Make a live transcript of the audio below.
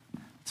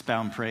Let's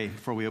bow and pray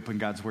before we open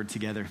God's word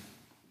together.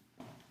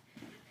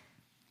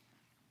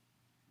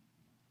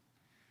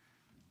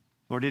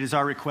 Lord, it is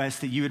our request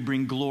that you would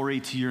bring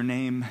glory to your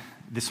name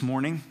this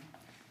morning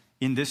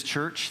in this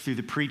church through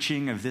the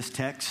preaching of this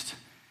text,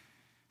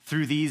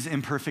 through these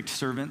imperfect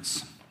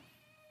servants.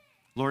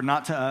 Lord,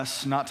 not to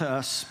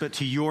us, but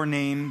to your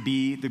name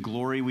be the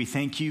glory. We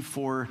thank you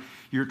for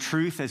your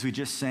truth. As we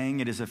just sang,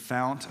 it is a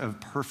fount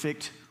of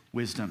perfect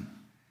wisdom,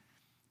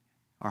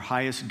 our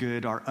highest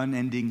good, our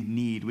unending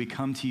need. We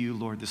come to you,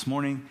 Lord, this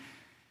morning,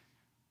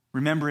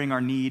 remembering our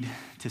need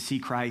to see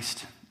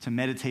Christ, to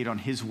meditate on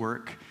his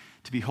work,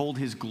 to behold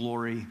his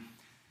glory,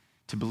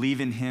 to believe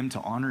in him, to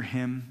honor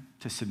him,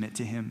 to submit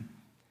to him.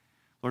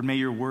 Lord, may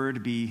your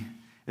word be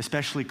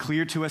especially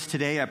clear to us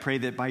today. I pray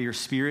that by your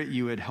Spirit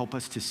you would help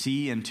us to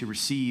see and to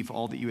receive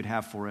all that you would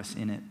have for us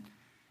in it.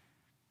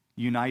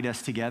 Unite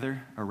us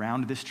together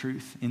around this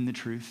truth, in the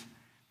truth,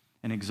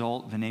 and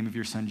exalt the name of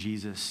your Son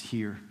Jesus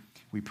here,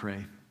 we pray.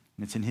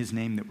 And it's in his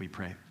name that we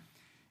pray.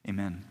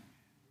 Amen.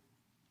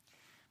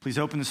 Please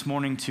open this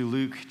morning to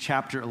Luke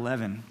chapter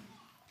 11.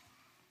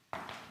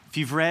 If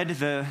you've read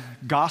the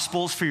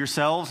Gospels for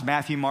yourselves,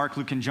 Matthew, Mark,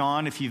 Luke, and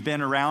John, if you've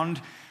been around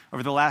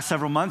over the last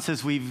several months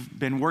as we've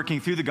been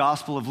working through the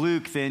Gospel of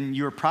Luke, then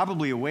you're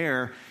probably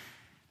aware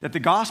that the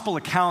Gospel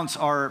accounts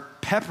are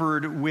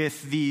peppered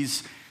with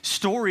these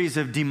stories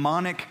of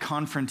demonic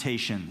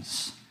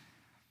confrontations.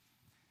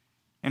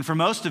 And for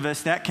most of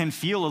us, that can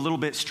feel a little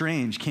bit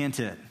strange, can't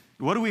it?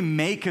 What do we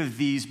make of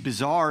these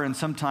bizarre and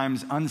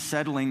sometimes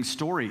unsettling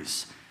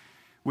stories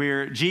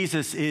where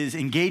Jesus is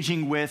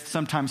engaging with,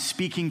 sometimes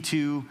speaking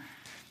to,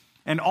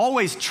 and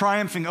always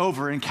triumphing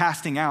over and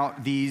casting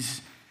out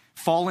these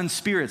fallen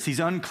spirits, these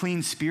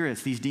unclean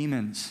spirits, these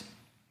demons?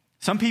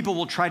 Some people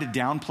will try to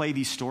downplay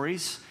these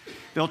stories.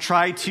 They'll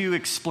try to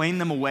explain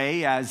them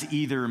away as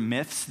either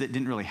myths that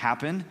didn't really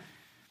happen,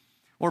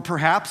 or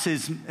perhaps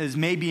as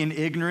maybe an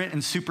ignorant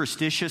and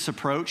superstitious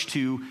approach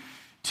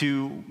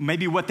to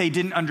maybe what they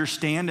didn't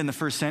understand in the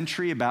first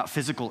century about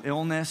physical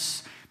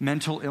illness,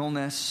 mental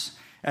illness,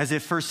 as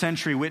if first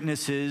century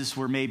witnesses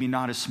were maybe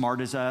not as smart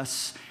as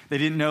us. They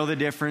didn't know the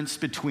difference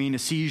between a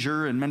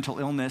seizure and mental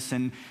illness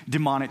and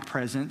demonic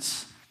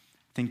presence.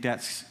 I think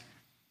that's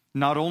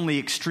not only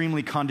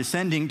extremely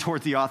condescending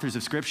toward the authors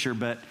of Scripture,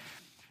 but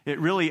it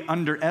really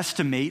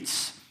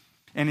underestimates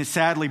and is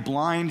sadly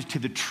blind to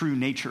the true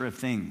nature of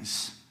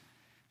things.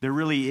 There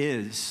really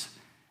is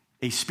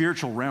a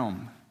spiritual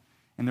realm,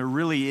 and there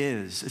really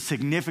is a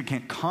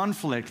significant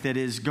conflict that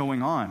is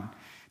going on.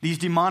 These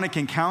demonic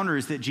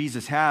encounters that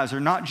Jesus has are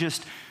not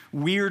just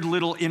weird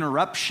little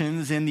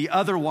interruptions in the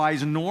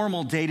otherwise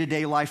normal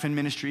day-to-day life and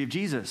ministry of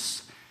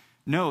Jesus.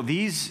 No,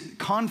 these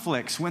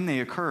conflicts, when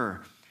they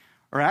occur,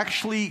 are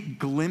actually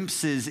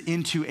glimpses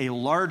into a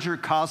larger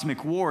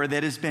cosmic war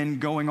that has been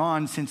going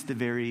on since the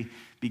very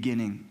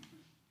beginning.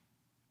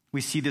 We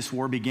see this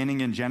war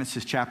beginning in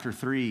Genesis chapter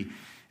 3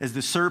 as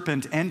the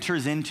serpent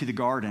enters into the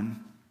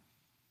garden,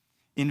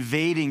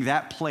 invading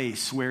that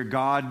place where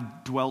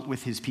God dwelt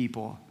with his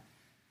people.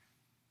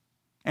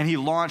 And he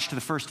launched the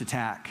first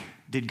attack.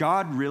 Did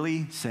God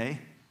really say?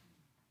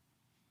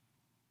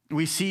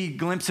 We see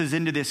glimpses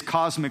into this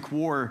cosmic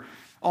war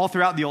all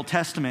throughout the Old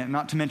Testament,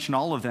 not to mention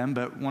all of them,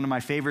 but one of my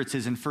favorites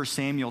is in 1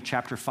 Samuel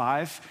chapter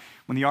 5,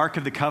 when the Ark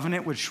of the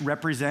Covenant, which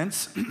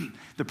represents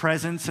the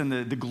presence and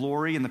the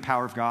glory and the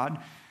power of God,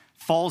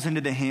 falls into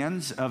the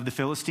hands of the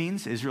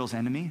Philistines, Israel's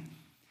enemy.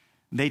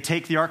 They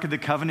take the Ark of the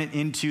Covenant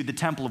into the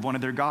temple of one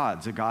of their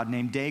gods, a god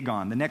named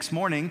Dagon. The next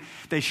morning,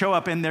 they show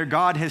up and their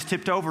god has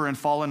tipped over and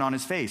fallen on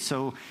his face.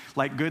 So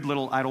like good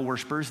little idol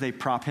worshipers, they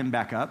prop him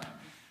back up.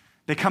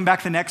 They come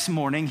back the next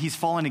morning, he's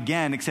fallen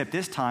again, except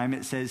this time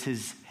it says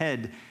his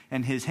head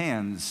and his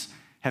hands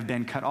have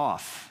been cut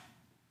off.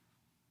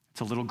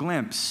 It's a little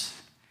glimpse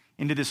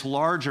into this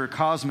larger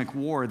cosmic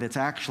war that's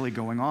actually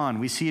going on.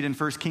 We see it in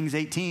 1 Kings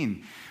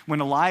 18, when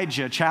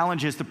Elijah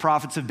challenges the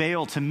prophets of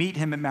Baal to meet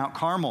him at Mount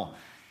Carmel.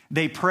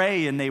 They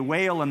pray and they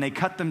wail and they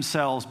cut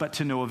themselves, but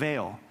to no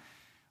avail.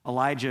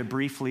 Elijah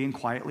briefly and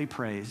quietly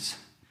prays,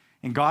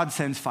 and God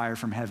sends fire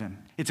from heaven.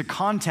 It's a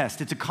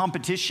contest, it's a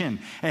competition,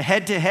 a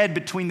head-to-head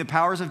between the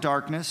powers of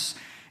darkness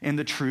and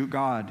the true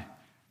God.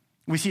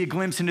 We see a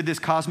glimpse into this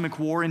cosmic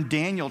war in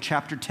Daniel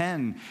chapter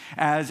 10,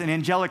 as an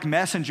angelic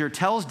messenger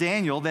tells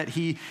Daniel that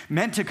he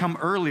meant to come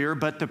earlier,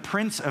 but the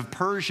prince of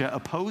Persia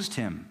opposed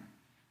him.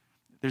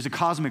 There's a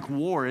cosmic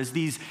war as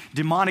these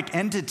demonic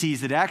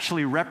entities that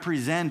actually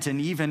represent and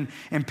even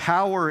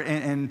empower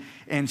and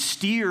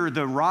steer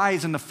the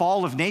rise and the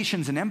fall of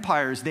nations and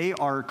empires. They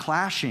are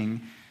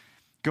clashing,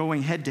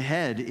 going head to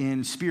head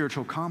in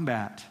spiritual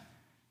combat.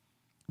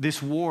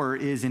 This war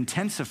is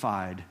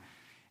intensified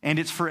and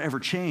it's forever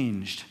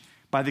changed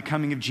by the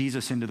coming of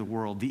Jesus into the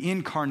world. The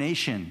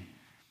incarnation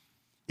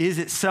is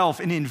itself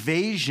an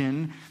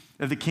invasion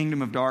of the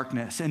kingdom of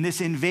darkness. And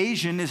this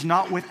invasion is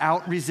not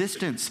without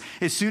resistance.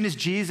 As soon as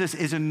Jesus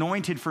is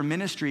anointed for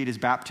ministry at his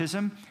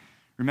baptism,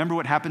 remember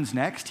what happens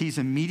next? He's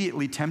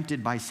immediately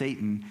tempted by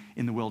Satan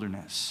in the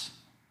wilderness.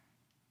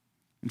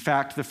 In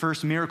fact, the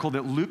first miracle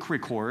that Luke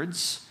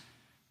records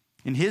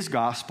in his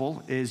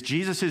gospel is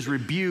Jesus'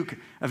 rebuke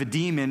of a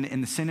demon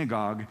in the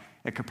synagogue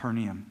at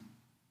Capernaum.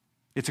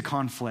 It's a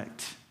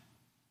conflict.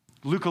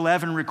 Luke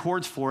 11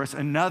 records for us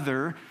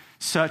another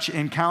such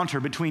encounter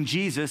between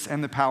Jesus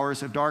and the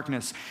powers of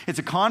darkness. It's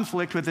a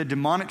conflict with a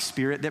demonic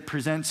spirit that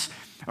presents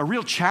a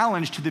real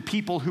challenge to the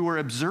people who are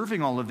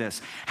observing all of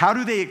this. How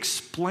do they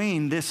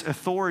explain this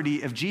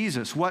authority of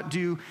Jesus? What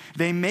do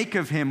they make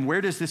of him?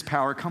 Where does this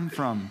power come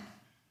from?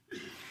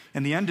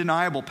 And the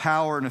undeniable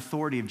power and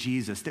authority of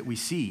Jesus that we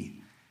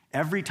see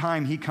every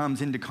time he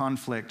comes into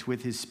conflict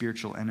with his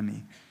spiritual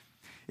enemy.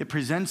 It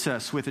presents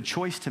us with a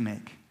choice to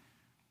make.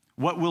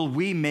 What will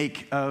we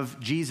make of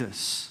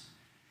Jesus?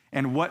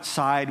 And what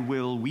side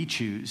will we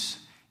choose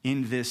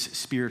in this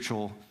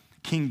spiritual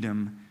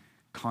kingdom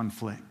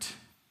conflict?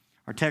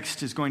 Our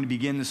text is going to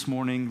begin this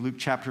morning, Luke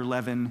chapter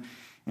 11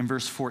 and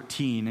verse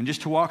 14. And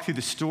just to walk through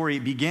the story,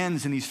 it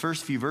begins in these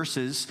first few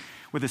verses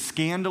with a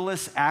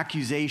scandalous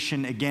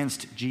accusation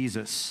against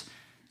Jesus.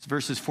 It's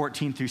verses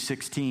 14 through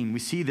 16. We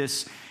see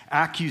this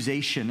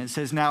accusation. It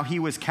says, "Now he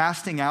was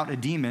casting out a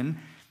demon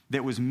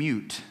that was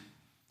mute.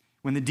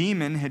 When the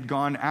demon had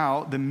gone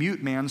out, the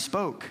mute man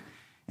spoke,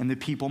 and the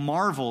people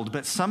marveled.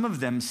 But some of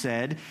them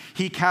said,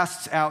 'He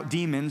casts out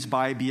demons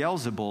by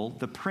Beelzebul,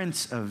 the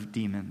prince of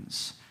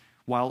demons.'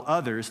 While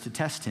others, to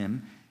test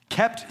him,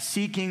 kept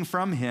seeking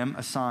from him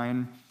a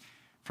sign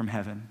from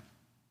heaven."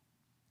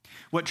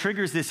 What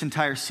triggers this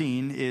entire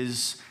scene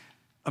is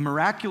a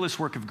miraculous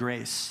work of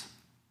grace.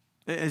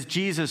 As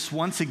Jesus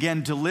once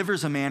again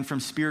delivers a man from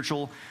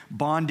spiritual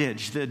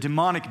bondage, the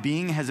demonic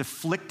being has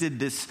afflicted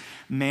this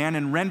man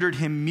and rendered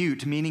him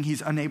mute, meaning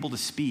he's unable to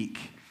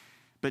speak.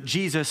 But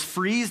Jesus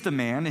frees the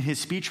man and his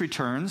speech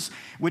returns,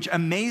 which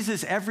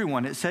amazes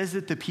everyone. It says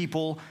that the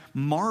people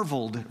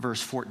marveled,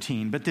 verse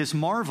 14. But this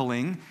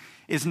marveling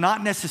is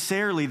not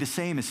necessarily the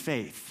same as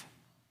faith.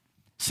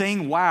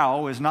 Saying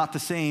wow is not the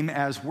same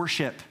as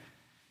worship.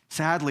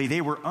 Sadly,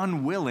 they were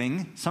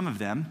unwilling, some of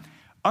them,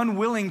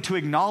 unwilling to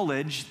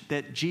acknowledge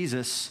that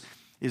Jesus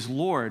is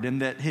Lord and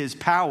that his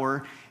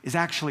power is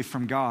actually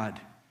from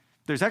God.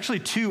 There's actually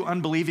two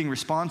unbelieving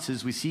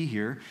responses we see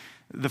here.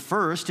 The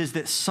first is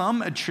that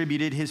some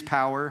attributed his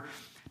power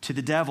to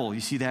the devil.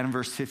 You see that in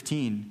verse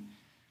 15.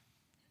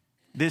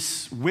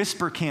 This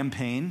whisper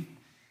campaign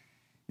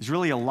is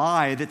really a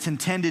lie that's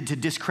intended to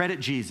discredit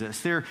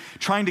Jesus. They're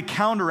trying to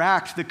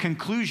counteract the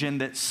conclusion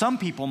that some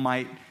people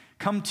might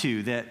come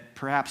to, that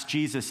perhaps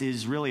Jesus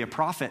is really a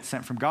prophet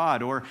sent from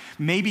God, or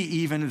maybe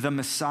even the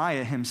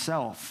Messiah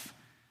himself.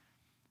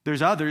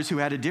 There's others who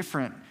had a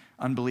different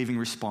unbelieving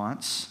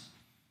response.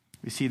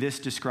 We see this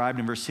described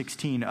in verse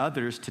 16.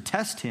 Others, to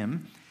test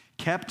him,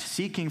 kept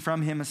seeking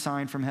from him a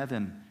sign from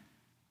heaven.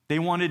 They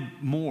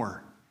wanted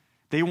more.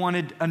 They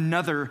wanted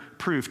another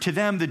proof. To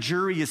them, the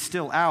jury is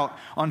still out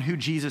on who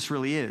Jesus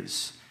really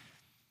is.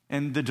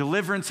 And the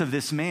deliverance of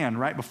this man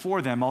right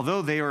before them,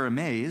 although they are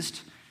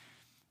amazed,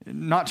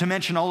 not to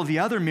mention all of the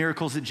other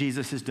miracles that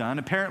Jesus has done,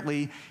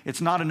 apparently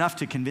it's not enough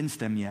to convince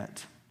them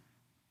yet.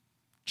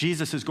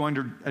 Jesus is going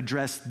to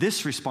address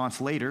this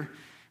response later.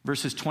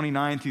 Verses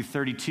 29 through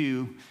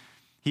 32,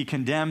 he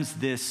condemns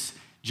this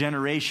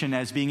generation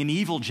as being an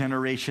evil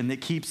generation that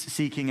keeps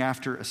seeking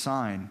after a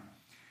sign.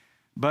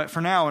 But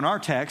for now, in our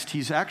text,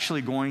 he's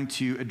actually going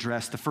to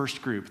address the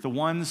first group, the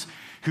ones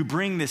who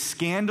bring this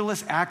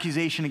scandalous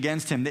accusation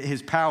against him that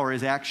his power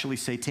is actually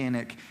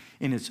satanic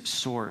in its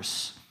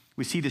source.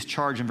 We see this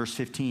charge in verse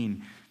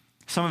 15.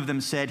 Some of them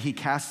said he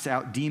casts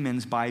out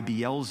demons by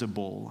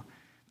Beelzebul,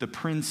 the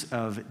prince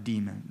of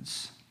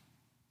demons.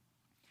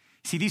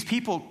 See, these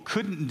people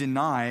couldn't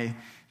deny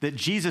that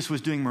Jesus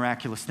was doing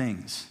miraculous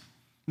things.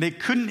 They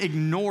couldn't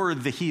ignore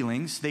the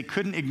healings. They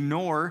couldn't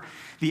ignore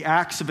the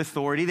acts of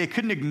authority. They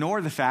couldn't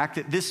ignore the fact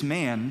that this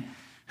man,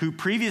 who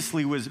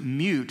previously was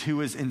mute, who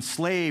was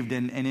enslaved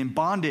and in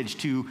bondage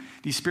to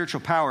these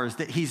spiritual powers,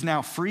 that he's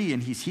now free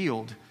and he's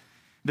healed.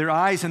 Their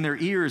eyes and their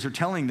ears are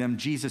telling them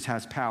Jesus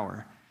has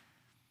power.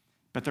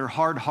 But their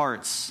hard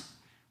hearts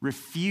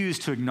refuse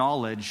to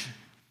acknowledge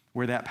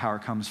where that power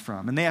comes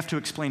from. And they have to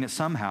explain it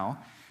somehow.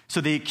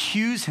 So they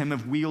accuse him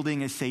of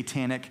wielding a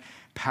satanic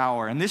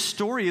power. And this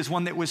story is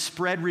one that was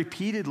spread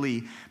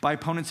repeatedly by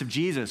opponents of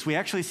Jesus. We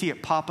actually see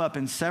it pop up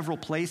in several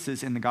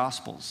places in the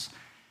Gospels.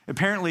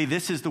 Apparently,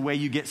 this is the way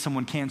you get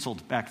someone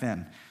canceled back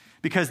then,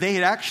 because they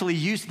had actually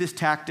used this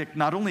tactic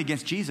not only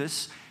against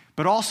Jesus,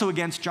 but also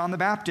against John the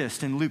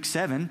Baptist. In Luke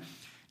 7,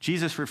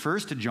 Jesus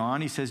refers to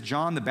John. He says,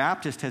 "John the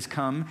Baptist has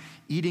come,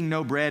 eating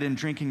no bread and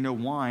drinking no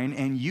wine,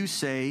 and you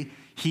say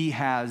he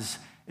has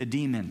a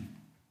demon."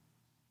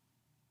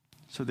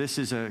 So this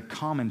is a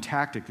common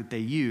tactic that they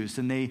used.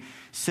 And they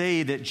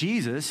say that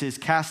Jesus is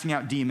casting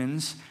out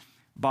demons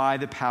by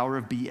the power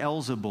of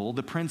Beelzebul,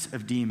 the prince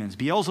of demons.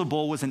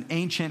 Beelzebul was an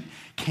ancient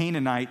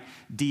Canaanite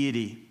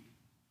deity.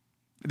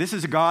 This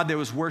is a god that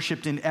was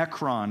worshipped in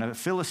Ekron, a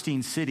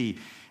Philistine city.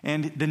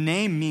 And the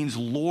name means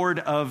Lord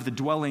of the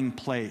dwelling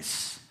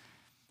place.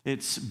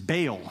 It's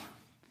Baal.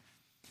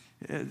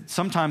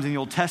 Sometimes in the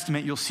Old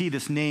Testament, you'll see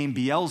this name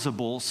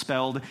Beelzebul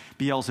spelled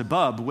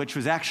Beelzebub, which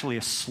was actually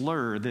a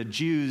slur. The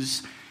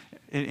Jews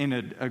in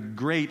a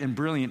great and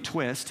brilliant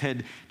twist,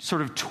 had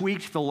sort of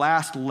tweaked the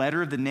last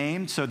letter of the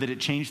name so that it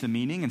changed the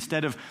meaning.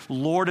 Instead of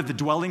Lord of the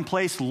dwelling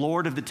place,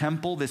 Lord of the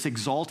temple, this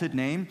exalted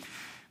name,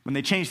 when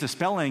they changed the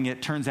spelling,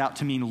 it turns out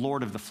to mean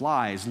Lord of the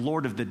flies,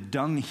 Lord of the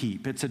dung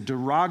heap. It's a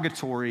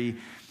derogatory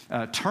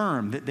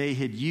term that they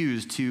had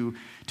used to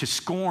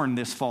scorn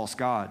this false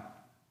god.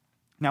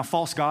 Now,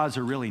 false gods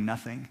are really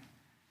nothing.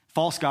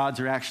 False gods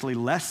are actually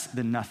less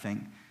than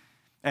nothing.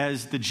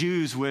 As the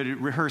Jews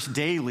would rehearse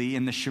daily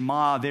in the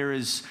Shema, there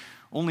is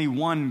only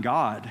one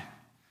God.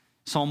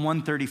 Psalm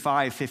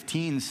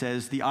 135:15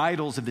 says, "The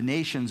idols of the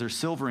nations are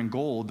silver and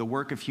gold, the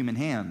work of human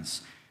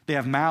hands. They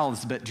have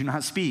mouths, but do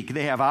not speak.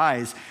 They have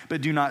eyes,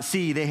 but do not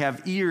see. They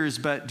have ears,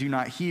 but do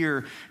not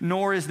hear.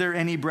 Nor is there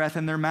any breath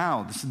in their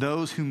mouths.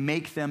 Those who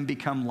make them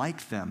become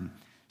like them.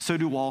 So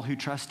do all who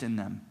trust in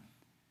them."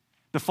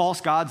 The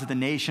false gods of the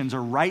nations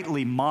are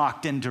rightly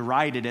mocked and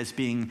derided as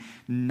being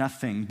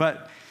nothing.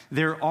 But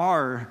there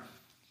are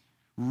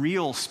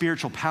real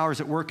spiritual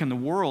powers at work in the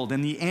world,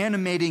 and the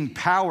animating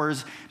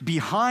powers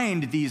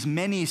behind these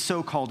many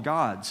so-called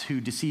gods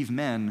who deceive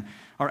men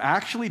are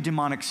actually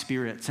demonic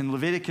spirits. In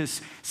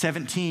Leviticus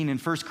 17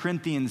 and 1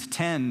 Corinthians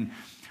 10,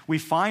 we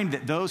find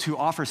that those who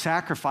offer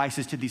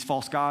sacrifices to these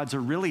false gods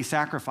are really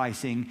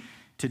sacrificing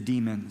to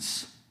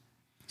demons.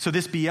 So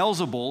this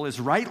Beelzebul is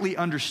rightly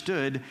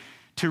understood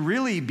to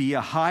really be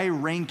a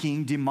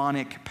high-ranking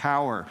demonic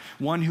power,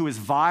 one who is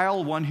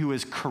vile, one who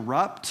is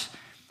corrupt,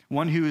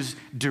 one who is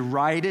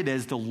derided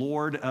as the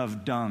Lord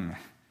of dung.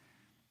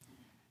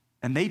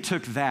 And they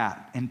took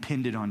that and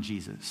pinned it on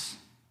Jesus.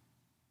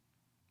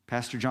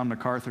 Pastor John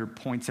MacArthur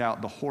points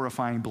out the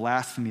horrifying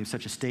blasphemy of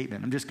such a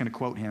statement. I'm just going to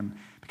quote him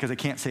because I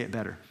can't say it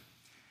better.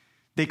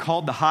 "They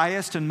called the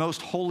highest and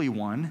most holy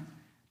one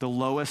the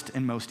lowest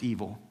and most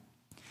evil.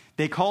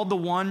 They called the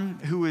one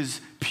who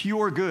is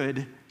pure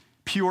good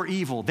pure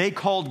evil. They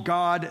called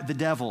God the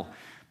devil,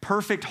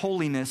 perfect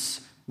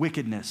holiness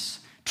wickedness,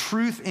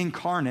 truth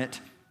incarnate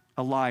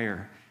a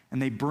liar.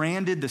 And they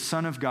branded the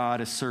Son of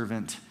God a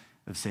servant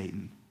of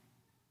Satan."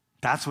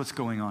 That's what's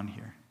going on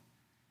here.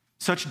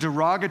 Such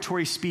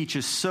derogatory speech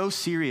is so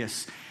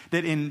serious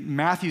that in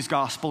Matthew's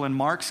gospel and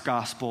Mark's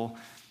gospel,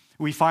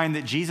 we find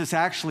that Jesus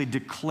actually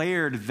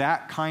declared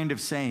that kind of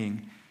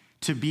saying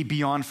to be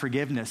beyond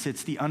forgiveness.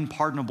 It's the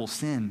unpardonable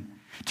sin.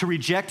 To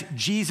reject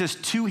Jesus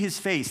to his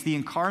face, the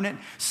incarnate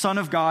Son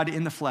of God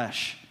in the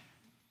flesh,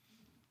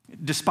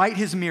 despite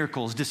his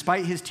miracles,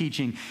 despite his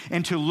teaching,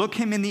 and to look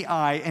him in the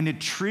eye and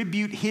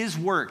attribute his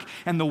work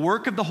and the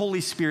work of the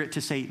Holy Spirit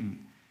to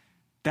Satan.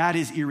 That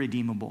is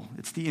irredeemable.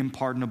 It's the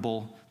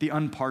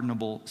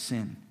unpardonable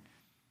sin.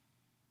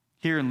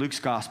 Here in Luke's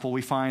gospel,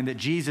 we find that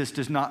Jesus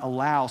does not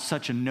allow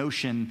such a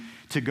notion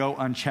to go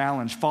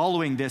unchallenged.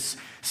 Following this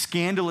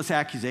scandalous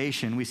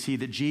accusation, we see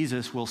that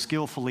Jesus will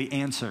skillfully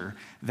answer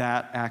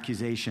that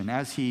accusation,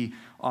 as he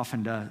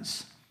often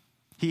does.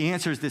 He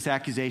answers this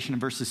accusation in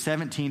verses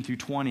 17 through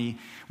 20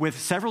 with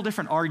several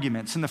different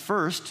arguments. And the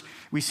first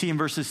we see in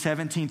verses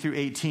 17 through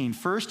 18.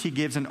 First, he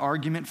gives an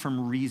argument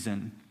from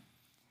reason.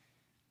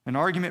 An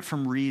argument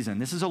from reason.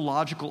 This is a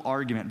logical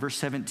argument. Verse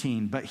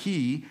 17, "But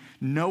he,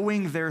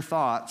 knowing their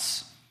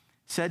thoughts,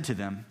 said to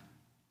them,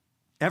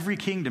 'Every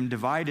kingdom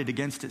divided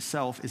against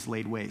itself is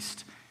laid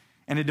waste,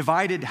 and a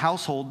divided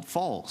household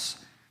falls.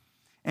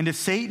 And if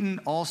Satan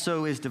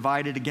also is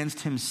divided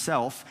against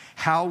himself,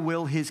 how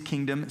will his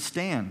kingdom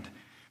stand?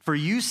 For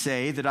you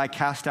say that I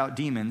cast out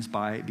demons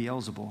by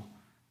Beelzebul.'"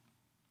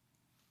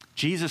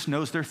 Jesus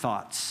knows their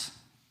thoughts.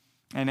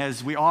 And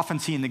as we often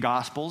see in the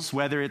Gospels,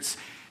 whether it's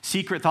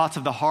secret thoughts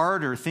of the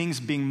heart or things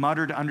being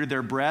muttered under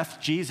their breath,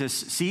 Jesus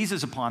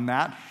seizes upon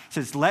that,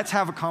 says, let's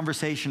have a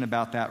conversation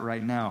about that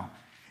right now.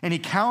 And he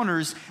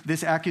counters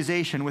this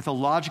accusation with a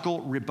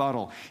logical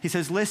rebuttal. He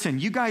says, listen,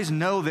 you guys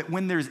know that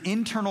when there's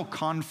internal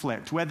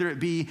conflict, whether it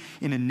be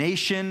in a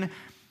nation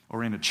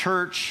or in a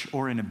church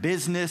or in a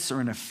business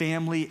or in a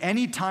family,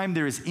 anytime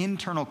there is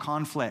internal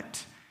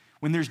conflict,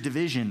 when there's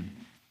division,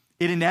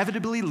 it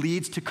inevitably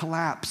leads to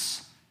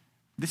collapse.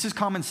 This is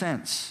common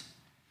sense.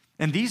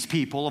 And these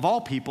people, of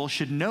all people,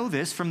 should know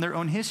this from their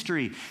own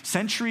history.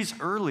 Centuries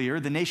earlier,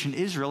 the nation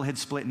Israel had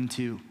split in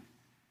two.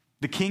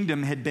 The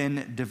kingdom had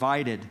been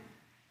divided.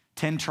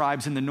 10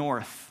 tribes in the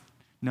north,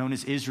 known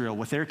as Israel,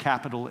 with their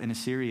capital in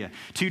Assyria.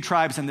 2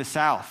 tribes in the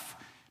south,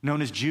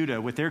 known as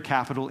Judah, with their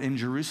capital in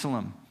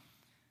Jerusalem.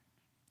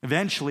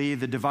 Eventually,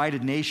 the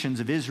divided nations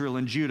of Israel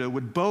and Judah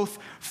would both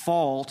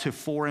fall to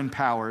foreign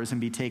powers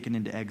and be taken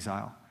into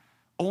exile.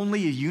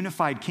 Only a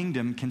unified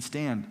kingdom can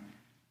stand.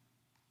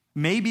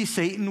 Maybe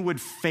Satan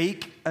would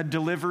fake a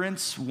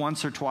deliverance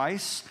once or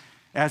twice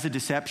as a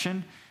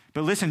deception.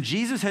 But listen,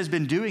 Jesus has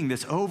been doing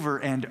this over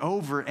and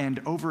over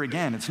and over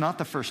again. It's not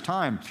the first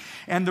time.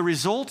 And the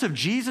result of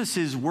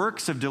Jesus'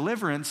 works of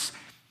deliverance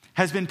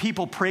has been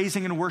people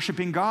praising and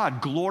worshiping God,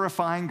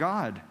 glorifying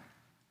God.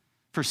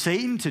 For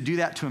Satan to do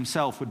that to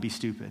himself would be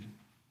stupid.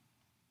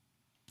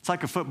 It's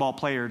like a football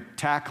player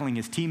tackling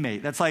his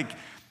teammate. That's like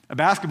a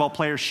basketball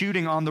player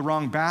shooting on the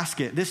wrong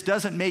basket. This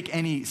doesn't make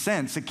any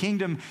sense. A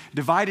kingdom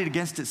divided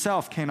against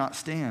itself cannot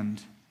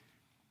stand.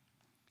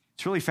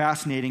 It's really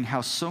fascinating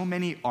how so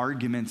many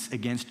arguments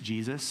against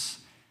Jesus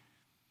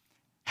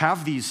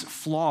have these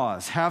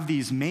flaws, have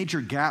these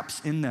major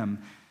gaps in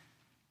them,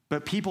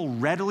 but people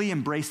readily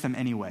embrace them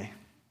anyway,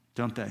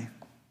 don't they?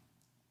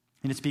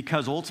 And it's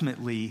because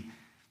ultimately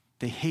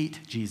they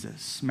hate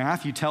Jesus.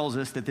 Matthew tells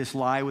us that this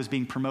lie was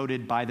being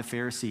promoted by the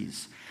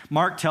Pharisees.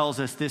 Mark tells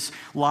us this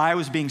lie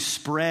was being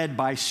spread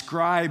by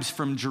scribes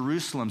from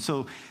Jerusalem.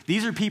 So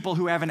these are people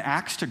who have an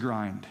axe to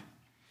grind.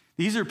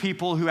 These are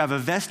people who have a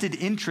vested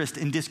interest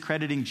in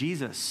discrediting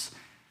Jesus.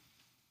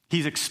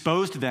 He's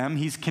exposed them.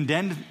 He's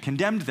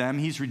condemned them.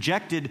 He's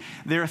rejected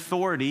their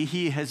authority.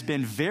 He has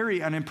been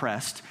very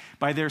unimpressed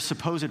by their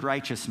supposed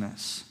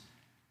righteousness.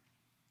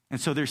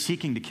 And so they're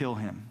seeking to kill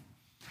him.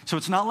 So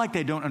it's not like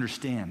they don't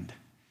understand.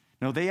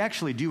 No, they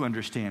actually do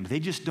understand.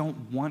 They just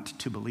don't want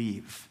to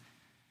believe.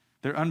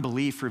 Their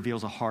unbelief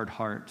reveals a hard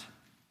heart.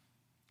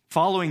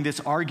 Following this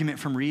argument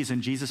from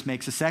reason, Jesus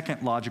makes a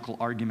second logical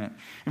argument.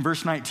 In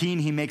verse 19,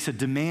 he makes a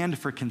demand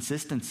for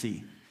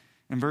consistency.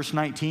 In verse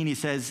 19, he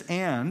says,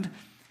 and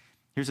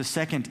here's a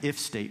second if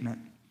statement.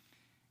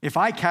 If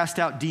I cast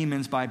out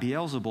demons by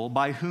Beelzebul,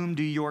 by whom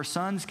do your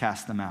sons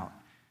cast them out?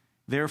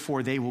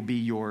 Therefore, they will be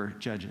your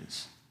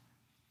judges.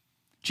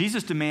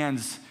 Jesus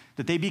demands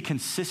that they be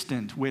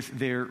consistent with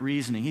their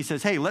reasoning. He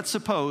says, hey, let's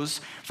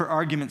suppose, for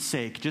argument's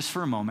sake, just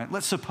for a moment,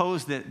 let's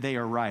suppose that they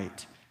are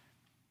right.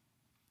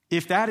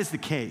 If that is the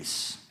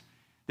case,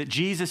 that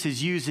Jesus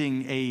is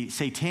using a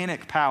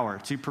satanic power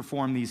to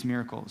perform these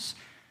miracles,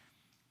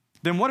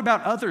 then what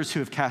about others who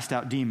have cast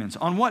out demons?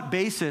 On what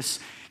basis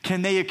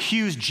can they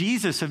accuse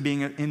Jesus of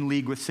being in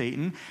league with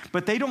Satan,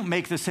 but they don't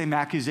make the same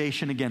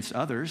accusation against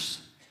others?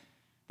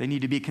 They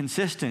need to be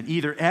consistent.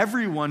 Either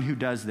everyone who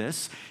does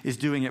this is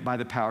doing it by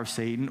the power of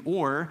Satan,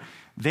 or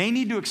they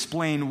need to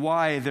explain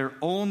why they're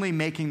only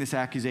making this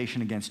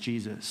accusation against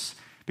Jesus,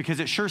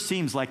 because it sure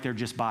seems like they're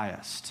just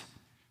biased.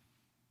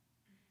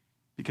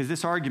 Because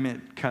this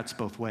argument cuts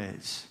both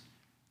ways.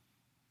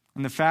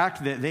 And the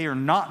fact that they are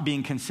not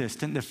being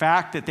consistent, the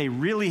fact that they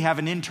really have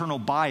an internal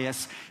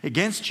bias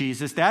against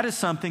Jesus, that is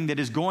something that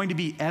is going to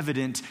be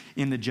evident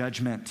in the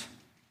judgment.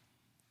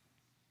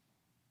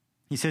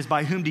 He says,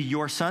 by whom do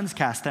your sons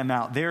cast them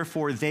out?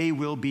 Therefore, they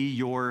will be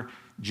your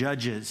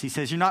judges. He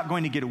says, you're not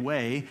going to get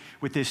away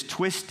with this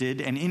twisted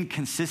and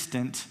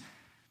inconsistent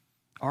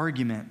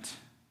argument.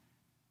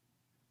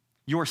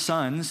 Your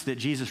sons that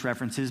Jesus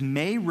references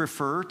may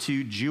refer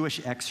to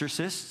Jewish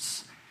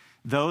exorcists,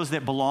 those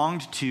that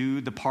belonged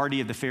to the party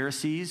of the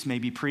Pharisees,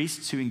 maybe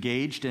priests who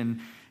engaged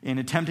in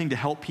attempting to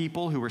help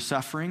people who were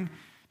suffering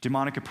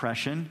demonic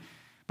oppression.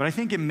 But I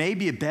think it may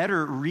be a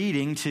better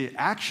reading to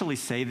actually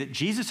say that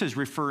Jesus is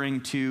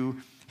referring to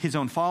his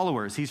own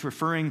followers. He's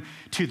referring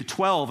to the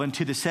 12 and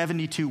to the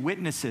 72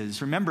 witnesses.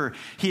 Remember,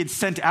 he had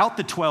sent out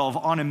the 12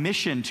 on a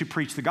mission to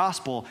preach the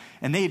gospel,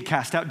 and they had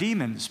cast out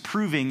demons,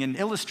 proving and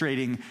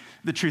illustrating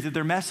the truth of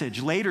their message.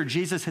 Later,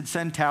 Jesus had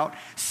sent out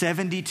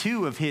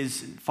 72 of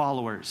his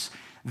followers.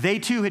 They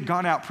too had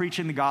gone out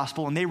preaching the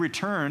gospel, and they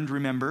returned,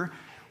 remember,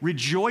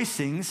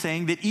 rejoicing,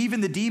 saying that even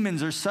the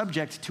demons are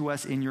subject to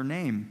us in your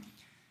name.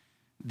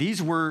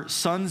 These were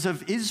sons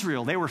of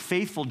Israel. They were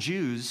faithful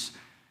Jews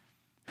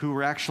who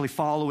were actually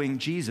following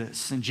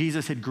Jesus, and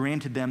Jesus had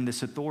granted them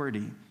this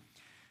authority.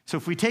 So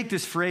if we take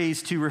this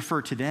phrase to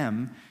refer to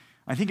them,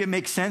 I think it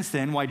makes sense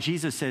then why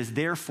Jesus says,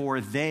 therefore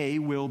they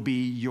will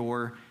be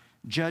your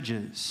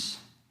judges.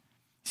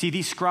 See,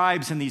 these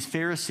scribes and these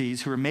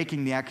Pharisees who are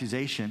making the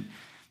accusation,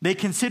 they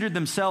considered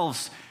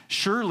themselves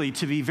surely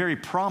to be very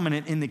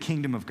prominent in the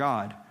kingdom of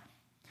God.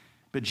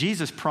 But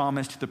Jesus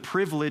promised the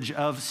privilege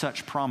of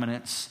such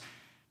prominence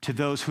to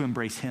those who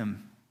embrace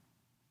him,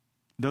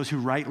 those who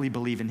rightly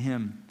believe in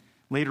him.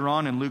 Later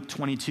on in Luke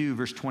 22,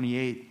 verse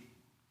 28,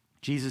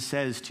 Jesus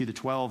says to the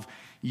 12,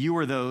 you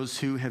are those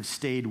who have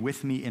stayed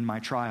with me in my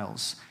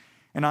trials.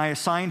 And I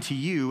assign to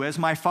you, as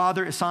my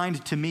Father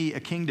assigned to me, a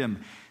kingdom,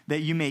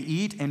 that you may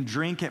eat and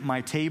drink at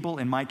my table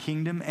in my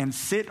kingdom and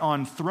sit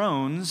on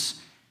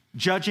thrones,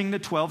 judging the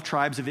 12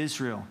 tribes of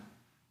Israel.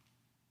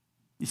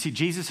 You see,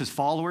 Jesus'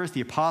 followers,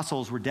 the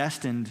apostles, were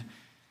destined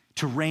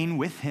to reign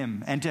with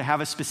him and to have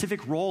a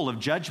specific role of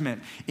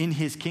judgment in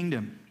his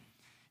kingdom.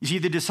 You see,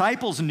 the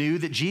disciples knew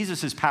that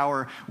Jesus'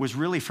 power was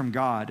really from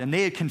God, and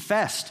they had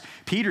confessed,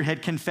 Peter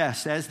had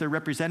confessed as their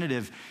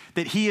representative,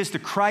 that he is the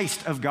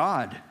Christ of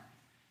God.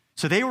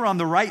 So they were on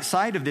the right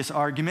side of this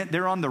argument.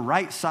 They're on the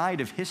right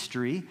side of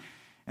history,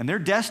 and they're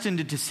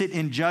destined to sit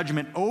in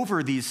judgment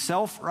over these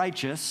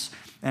self-righteous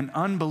and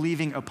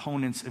unbelieving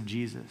opponents of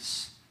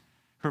Jesus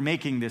who are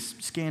making this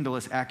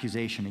scandalous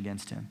accusation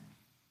against him.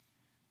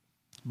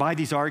 By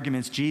these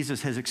arguments,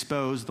 Jesus has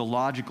exposed the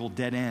logical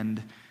dead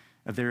end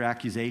of their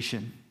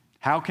accusation.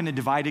 How can a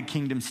divided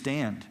kingdom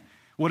stand?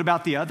 What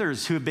about the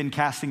others who have been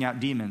casting out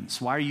demons?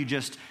 Why are you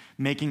just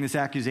making this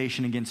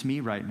accusation against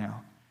me right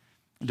now?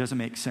 It doesn't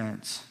make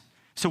sense.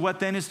 So what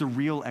then is the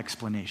real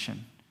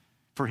explanation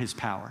for his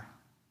power?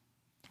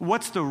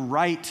 What's the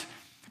right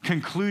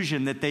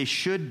conclusion that they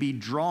should be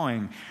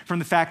drawing from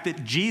the fact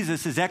that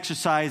Jesus is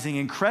exercising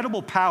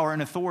incredible power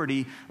and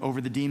authority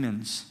over the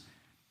demons?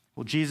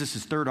 Well,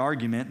 Jesus' third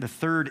argument, the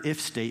third if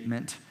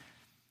statement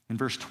in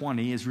verse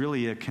 20, is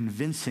really a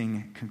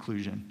convincing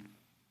conclusion.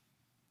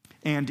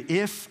 And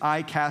if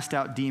I cast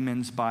out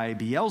demons by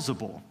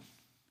Beelzebul,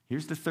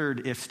 here's the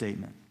third if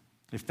statement.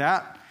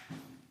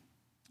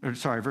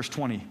 Verse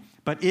 20.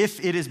 But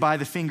if it is by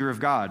the finger of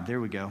God, there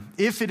we go.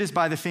 If it is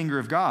by the finger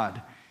of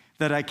God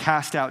that I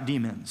cast out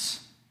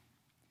demons,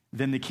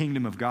 then the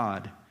kingdom of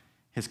God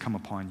has come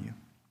upon you.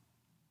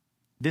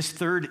 This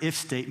third if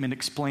statement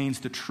explains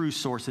the true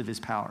source of his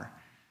power.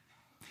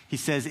 He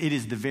says it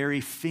is the very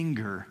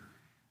finger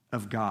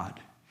of God.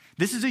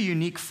 This is a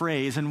unique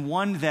phrase and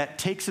one that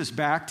takes us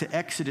back to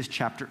Exodus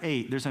chapter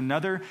 8. There's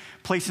another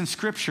place in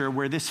Scripture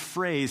where this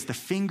phrase, the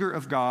finger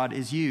of God,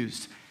 is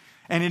used.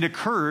 And it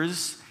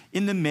occurs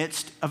in the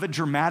midst of a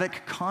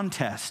dramatic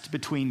contest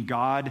between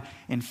God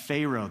and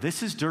Pharaoh.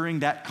 This is during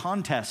that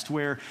contest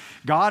where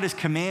God has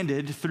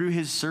commanded through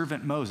his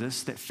servant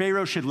Moses that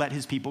Pharaoh should let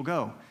his people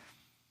go.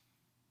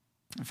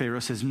 Pharaoh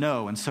says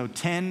no, and so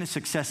 10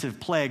 successive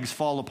plagues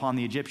fall upon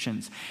the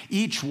Egyptians,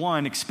 each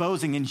one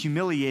exposing and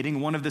humiliating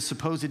one of the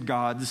supposed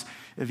gods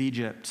of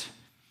Egypt.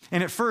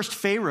 And at first,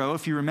 Pharaoh,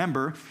 if you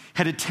remember,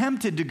 had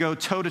attempted to go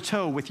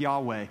toe-to-toe with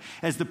Yahweh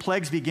as the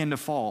plagues begin to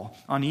fall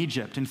on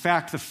Egypt. In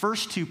fact, the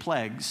first 2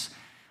 plagues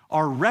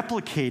are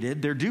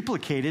replicated, they're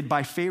duplicated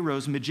by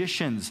Pharaoh's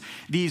magicians,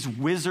 these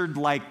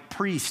wizard-like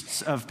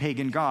priests of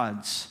pagan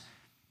gods.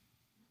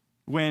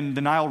 When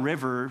the Nile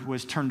River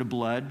was turned to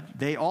blood,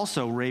 they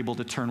also were able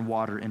to turn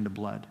water into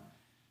blood.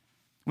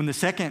 When the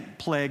second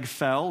plague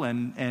fell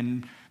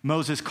and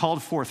Moses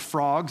called forth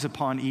frogs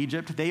upon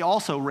Egypt, they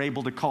also were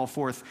able to call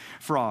forth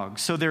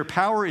frogs. So their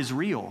power is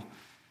real,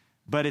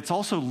 but it's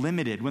also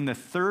limited. When the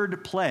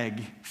third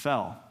plague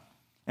fell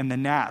and the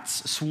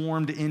gnats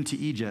swarmed into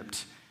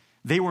Egypt,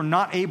 they were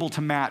not able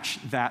to match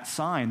that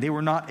sign. They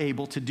were not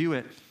able to do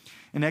it.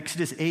 In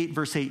Exodus 8,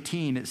 verse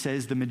 18, it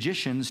says, the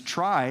magicians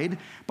tried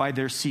by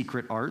their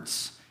secret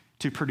arts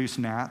to produce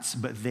gnats,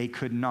 but they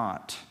could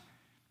not.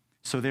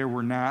 So there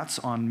were gnats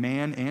on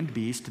man and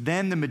beast.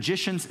 Then the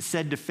magicians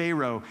said to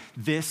Pharaoh,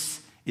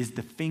 this is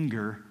the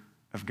finger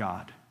of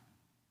God.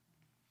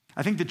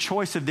 I think the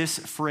choice of this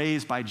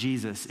phrase by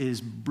Jesus is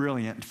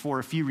brilliant for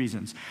a few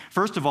reasons.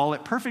 First of all,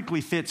 it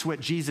perfectly fits what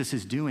Jesus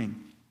is doing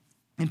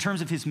in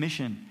terms of his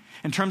mission,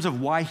 in terms of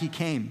why he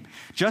came.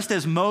 Just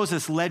as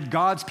Moses led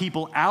God's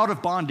people out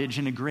of bondage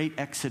in a great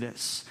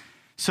exodus,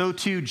 so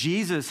too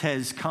Jesus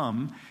has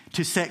come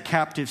to set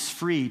captives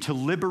free, to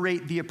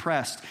liberate the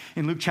oppressed.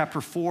 In Luke chapter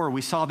 4,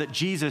 we saw that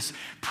Jesus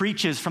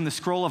preaches from the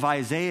scroll of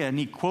Isaiah, and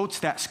he quotes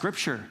that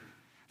scripture.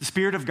 The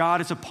Spirit of God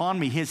is upon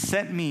me. He has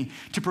sent me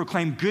to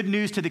proclaim good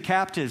news to the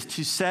captives,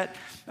 to set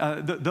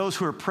those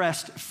who are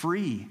oppressed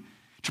free,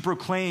 to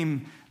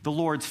proclaim the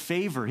Lord's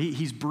favor.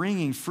 He's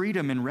bringing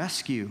freedom and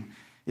rescue.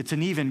 It's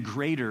an even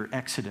greater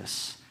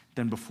exodus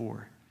than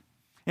before.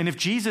 And if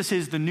Jesus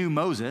is the new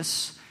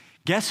Moses,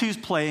 guess who's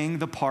playing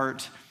the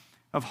part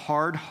of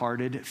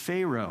hard-hearted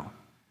Pharaoh?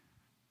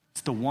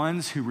 It's the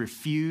ones who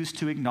refuse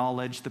to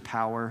acknowledge the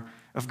power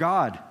of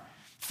God.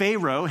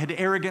 Pharaoh had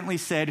arrogantly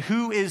said,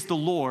 who is the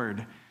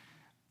Lord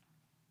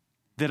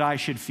that I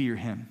should fear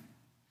him?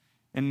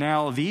 And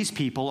now these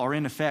people are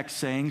in effect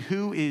saying,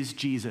 who is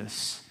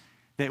Jesus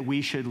that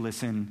we should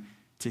listen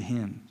to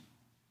him?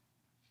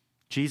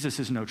 Jesus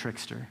is no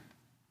trickster.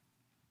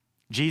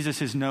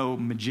 Jesus is no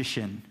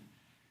magician.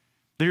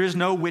 There is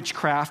no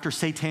witchcraft or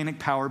satanic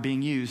power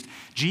being used.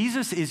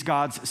 Jesus is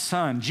God's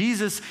son.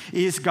 Jesus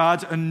is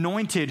God's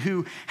anointed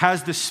who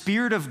has the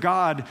Spirit of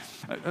God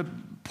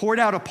poured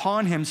out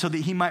upon him so that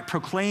he might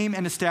proclaim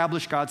and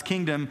establish God's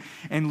kingdom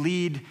and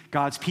lead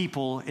God's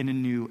people in a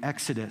new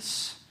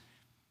exodus.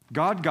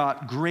 God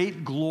got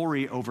great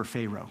glory over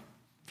Pharaoh.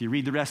 If you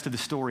read the rest of the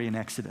story in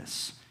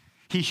Exodus,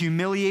 he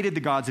humiliated the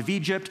gods of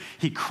Egypt.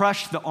 He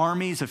crushed the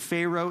armies of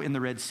Pharaoh in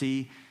the Red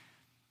Sea.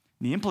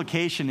 The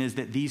implication is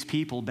that these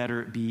people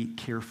better be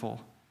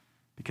careful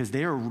because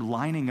they are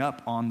lining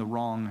up on the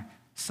wrong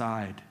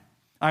side.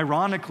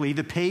 Ironically,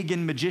 the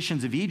pagan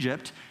magicians of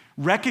Egypt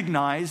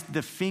recognized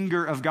the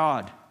finger of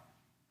God.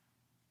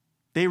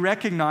 They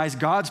recognized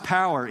God's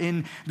power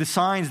in the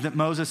signs that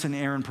Moses and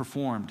Aaron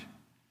performed.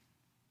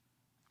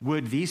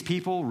 Would these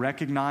people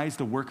recognize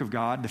the work of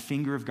God, the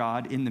finger of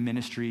God in the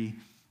ministry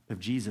of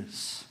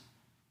Jesus?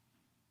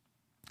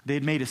 They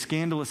had made a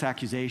scandalous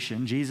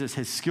accusation. Jesus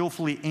has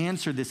skillfully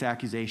answered this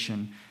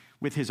accusation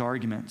with his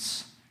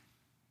arguments.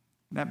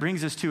 That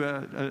brings us to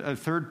a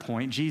third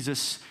point.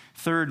 Jesus,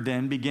 third,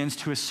 then, begins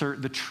to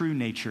assert the true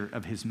nature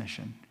of his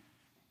mission.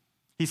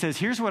 He says,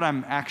 here's what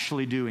I'm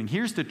actually doing.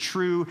 Here's the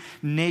true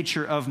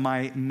nature of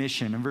my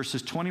mission. In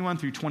verses 21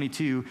 through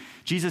 22,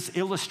 Jesus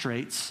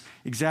illustrates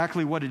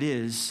exactly what it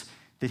is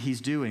that he's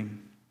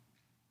doing.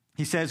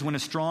 He says, when a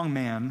strong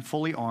man,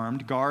 fully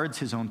armed, guards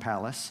his own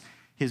palace,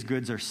 his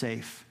goods are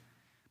safe.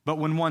 But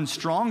when one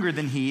stronger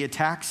than he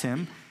attacks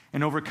him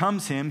and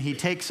overcomes him, he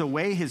takes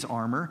away his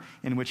armor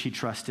in which he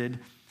trusted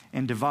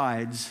and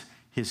divides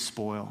his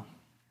spoil.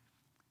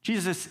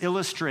 Jesus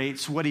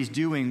illustrates what he's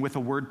doing with a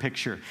word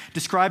picture,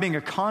 describing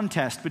a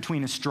contest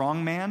between a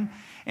strong man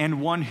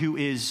and one who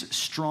is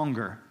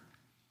stronger.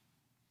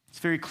 It's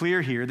very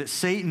clear here that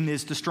Satan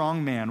is the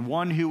strong man,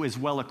 one who is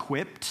well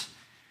equipped,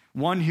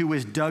 one who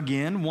is dug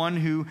in, one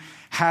who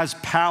has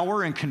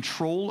power and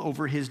control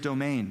over his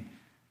domain.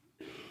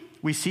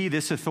 We see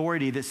this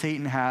authority that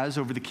Satan has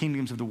over the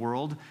kingdoms of the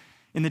world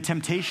in the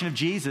temptation of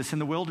Jesus in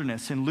the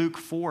wilderness. In Luke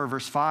 4,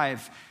 verse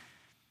 5,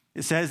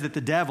 it says that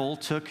the devil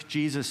took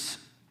Jesus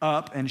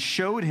up and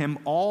showed him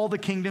all the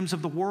kingdoms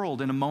of the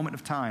world in a moment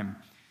of time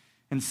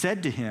and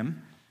said to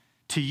him,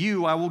 "To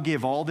you I will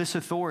give all this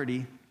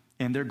authority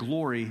and their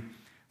glory,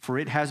 for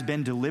it has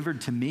been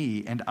delivered to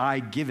me, and I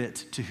give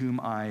it to whom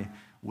I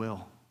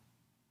will."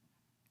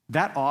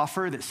 That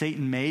offer that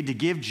Satan made to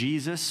give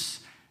Jesus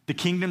the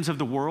kingdoms of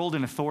the world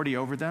and authority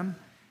over them,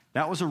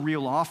 that was a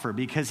real offer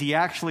because he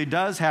actually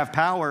does have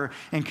power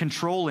and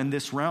control in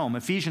this realm.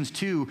 Ephesians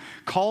 2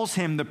 calls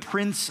him the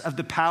prince of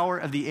the power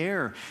of the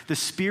air, the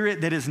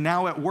spirit that is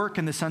now at work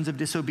in the sons of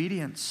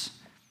disobedience.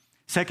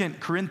 2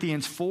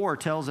 Corinthians 4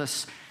 tells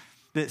us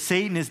that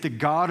Satan is the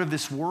god of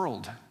this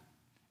world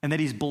and that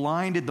he's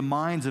blinded the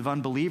minds of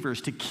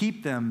unbelievers to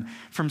keep them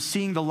from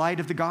seeing the light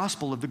of the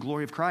gospel of the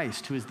glory of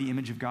Christ, who is the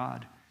image of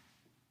God.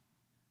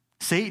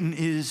 Satan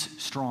is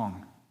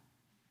strong,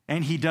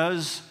 and he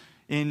does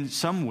in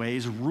some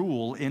ways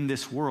rule in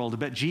this world,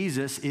 but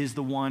Jesus is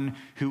the one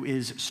who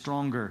is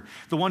stronger,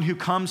 the one who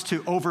comes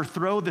to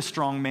overthrow the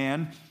strong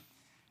man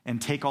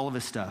and take all of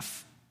his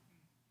stuff.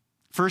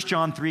 1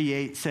 John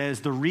 3:8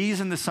 says, "The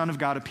reason the Son of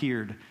God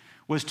appeared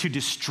was to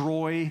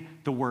destroy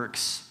the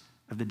works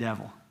of the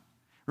devil."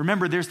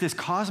 Remember, there's this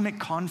cosmic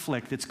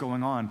conflict that's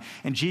going on,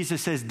 and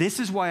Jesus says, "This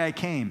is why I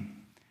came.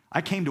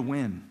 I came to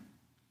win."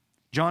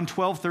 John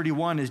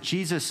 12:31, as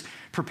Jesus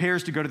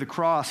prepares to go to the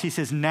cross, he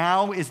says,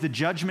 "Now is the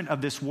judgment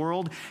of this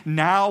world.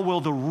 Now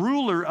will the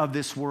ruler of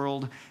this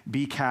world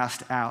be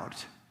cast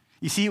out."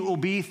 You see, it will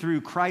be through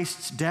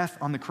Christ's death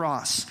on the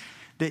cross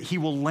that he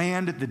will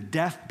land the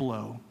death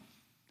blow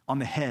on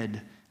the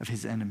head of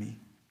his enemy.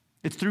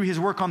 It's through his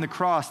work on the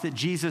cross that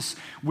Jesus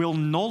will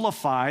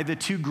nullify the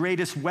two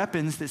greatest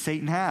weapons that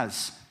Satan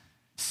has,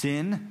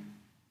 sin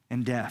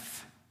and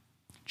death.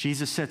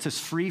 Jesus sets us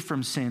free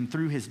from sin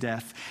through his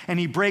death, and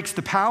he breaks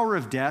the power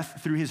of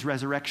death through his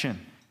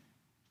resurrection.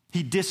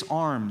 He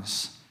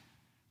disarms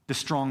the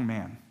strong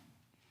man.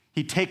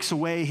 He takes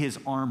away his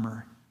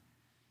armor,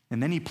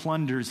 and then he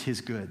plunders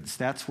his goods.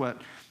 That's what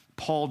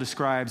Paul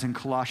describes in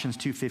Colossians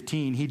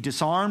 2:15. He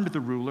disarmed the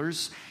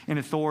rulers and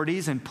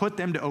authorities and put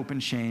them to open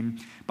shame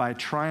by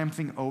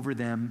triumphing over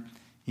them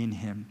in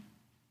him.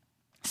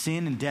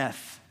 Sin and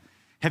death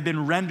have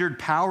been rendered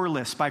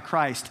powerless by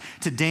Christ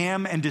to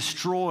damn and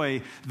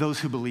destroy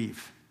those who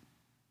believe.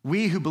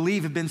 We who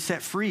believe have been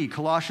set free.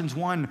 Colossians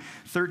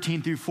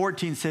 1:13 through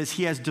 14 says,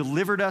 "He has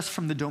delivered us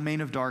from the domain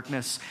of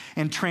darkness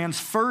and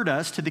transferred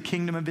us to the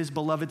kingdom of his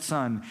beloved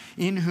Son,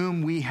 in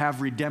whom we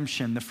have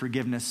redemption, the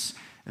forgiveness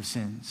of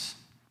sins."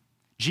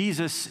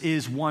 Jesus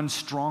is one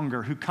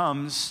stronger who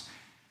comes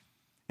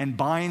and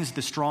binds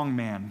the strong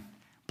man,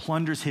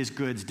 plunders his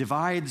goods,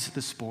 divides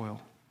the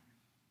spoil.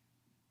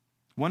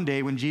 One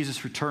day when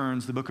Jesus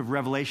returns, the book of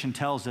Revelation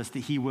tells us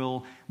that he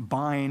will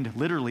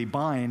literally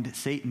bind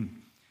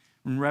Satan.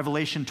 In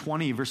Revelation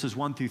 20, verses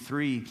 1 through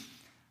 3,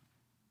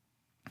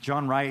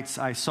 John writes,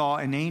 "I saw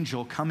an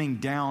angel coming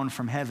down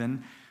from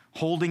heaven,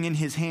 holding in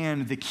his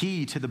hand the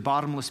key to the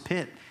bottomless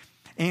pit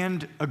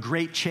and a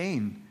great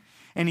chain.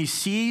 And he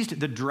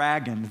seized the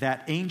dragon,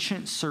 that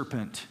ancient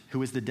serpent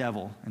who is the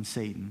devil and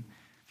Satan,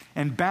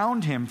 and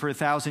bound him for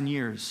 1,000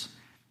 years,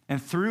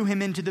 and threw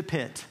him into the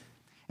pit,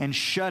 and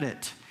shut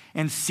it,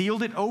 and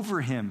sealed it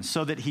over him,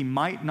 so that he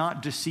might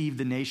not deceive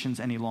the nations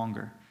any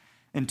longer,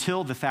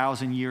 until the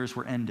 1,000 years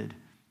were ended.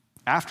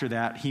 After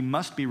that, he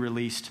must be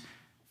released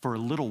for a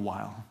little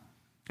while."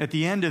 At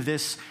the end of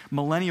this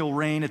millennial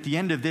reign, at the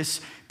end of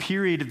this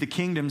period of the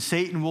kingdom,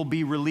 Satan will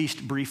be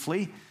released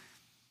briefly,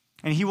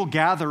 and he will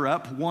gather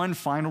up one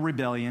final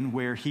rebellion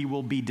where he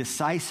will be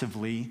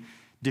decisively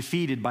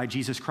defeated by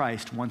Jesus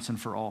Christ once and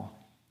for all.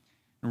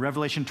 In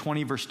Revelation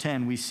 20, verse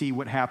 10, we see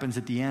what happens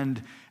at the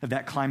end of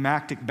that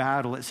climactic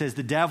battle. It says,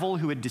 "The devil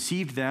who had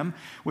deceived them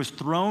was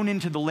thrown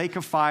into the lake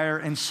of fire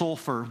and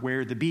sulfur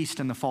where the beast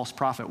and the false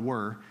prophet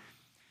were,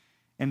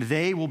 and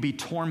they will be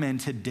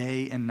tormented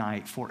day and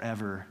night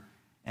forever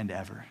and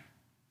ever."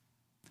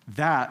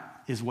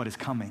 That is what is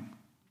coming.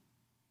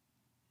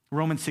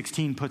 Romans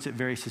 16 puts it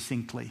very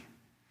succinctly.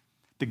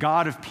 The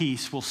God of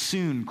peace will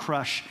soon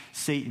crush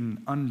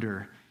Satan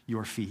under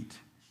your feet.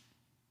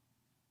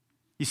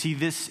 You see,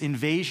 this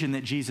invasion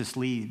that Jesus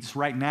leads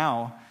right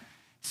now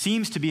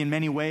seems to be in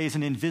many ways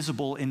an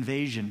invisible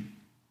invasion.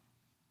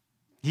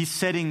 He's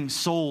setting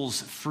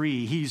souls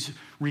free. He's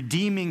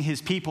redeeming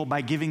his people by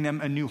giving them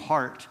a new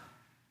heart.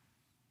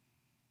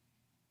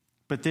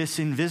 But this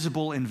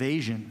invisible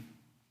invasion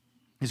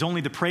is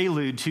only the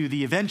prelude to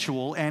the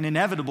eventual and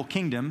inevitable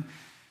kingdom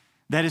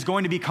that is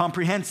going to be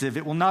comprehensive.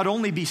 It will not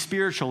only be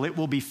spiritual, it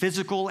will be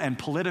physical and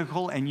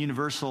political and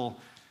universal.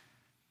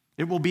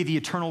 It will be the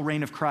eternal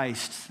reign of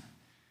Christ,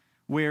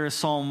 where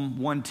Psalm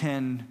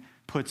 110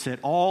 puts it,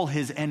 all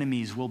his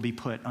enemies will be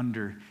put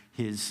under his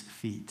his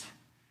feet.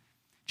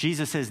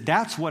 Jesus says,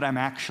 that's what I'm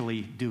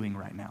actually doing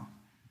right now.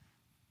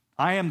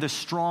 I am the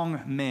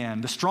strong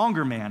man, the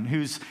stronger man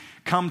who's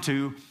come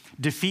to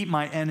defeat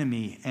my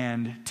enemy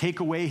and take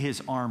away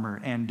his armor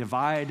and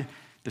divide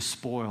the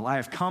spoil. I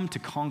have come to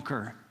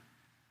conquer.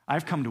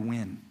 I've come to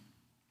win.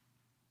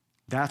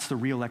 That's the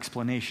real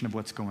explanation of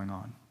what's going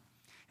on.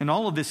 And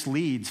all of this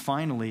leads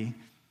finally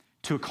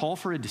to a call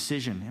for a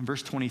decision. In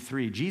verse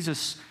 23,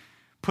 Jesus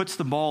puts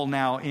the ball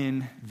now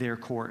in their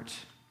court.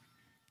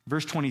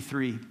 Verse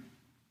 23,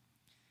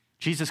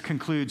 Jesus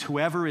concludes,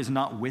 whoever is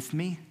not with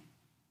me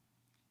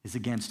is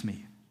against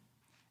me,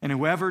 and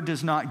whoever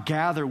does not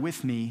gather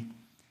with me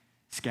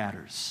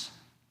scatters.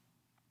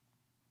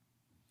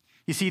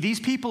 You see, these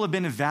people have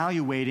been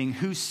evaluating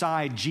whose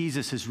side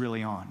Jesus is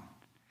really on.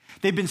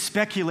 They've been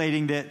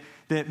speculating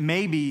that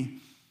maybe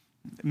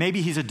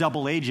he's a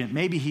double agent.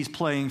 Maybe he's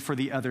playing for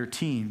the other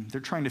team.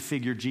 They're trying to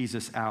figure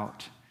Jesus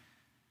out.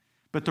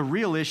 But the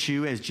real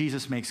issue, as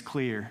Jesus makes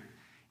clear,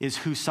 is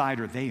whose side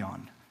are they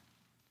on?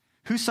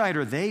 Whose side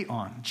are they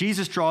on?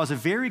 Jesus draws a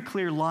very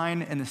clear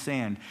line in the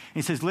sand. And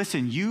he says,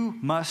 listen, you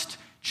must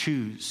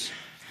choose.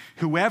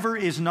 Whoever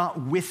is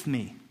not with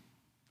me,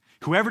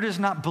 whoever does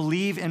not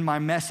believe in my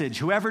message,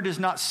 whoever does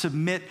not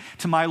submit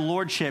to my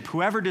lordship,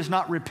 whoever does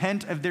not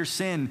repent of their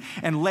sin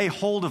and lay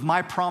hold of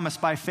my promise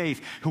by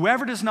faith,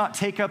 whoever does not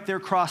take up their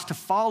cross to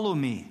follow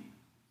me,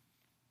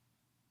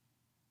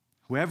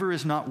 whoever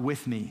is not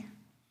with me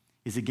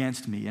is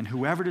against me, and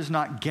whoever does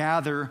not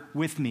gather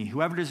with me,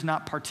 whoever does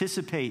not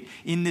participate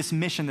in this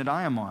mission that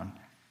I am on,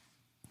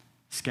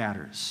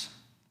 scatters.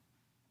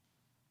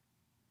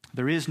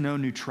 There is no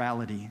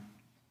neutrality.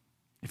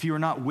 If you are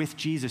not with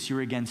Jesus,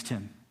 you're against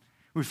him.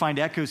 We find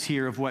echoes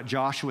here of what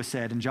Joshua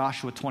said in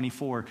Joshua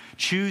 24.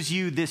 Choose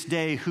you this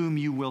day whom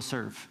you will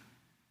serve.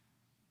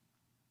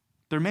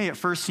 There may at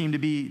first seem to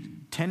be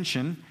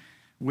tension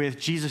with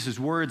Jesus'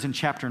 words in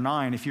chapter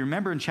 9. If you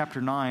remember in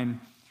chapter 9,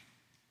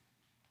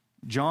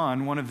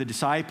 John, one of the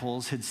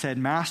disciples, had said,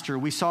 Master,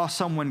 we saw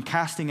someone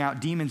casting out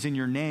demons in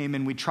your name,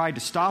 and we tried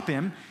to stop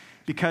him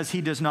because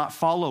he does not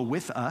follow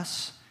with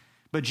us.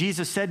 But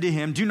Jesus said to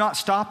him, do not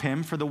stop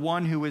him, for the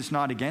one who is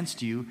not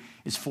against you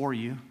is for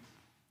you.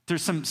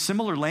 There's some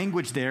similar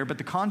language there, but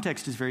the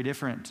context is very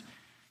different.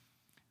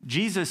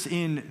 Jesus,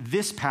 in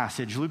this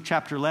passage, Luke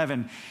chapter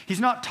 11,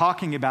 he's not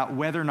talking about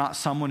whether or not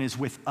someone is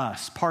with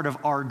us, part of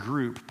our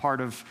group,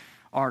 part of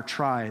our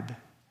tribe.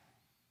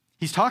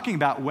 He's talking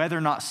about whether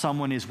or not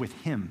someone is with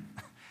him,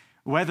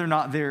 whether or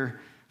not they're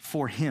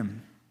for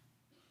him.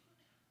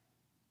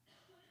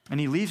 And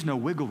he leaves no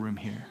wiggle room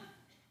here.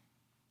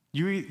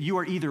 You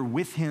are either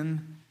with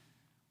him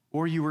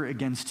or you are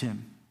against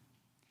him.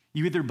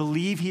 You either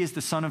believe he is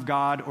the Son of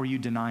God or you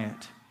deny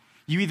it.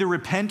 You either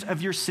repent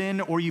of your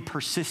sin or you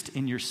persist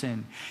in your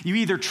sin. You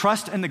either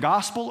trust in the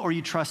gospel or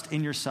you trust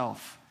in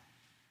yourself.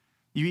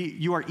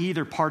 You are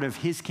either part of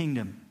his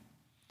kingdom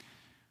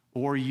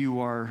or you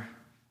are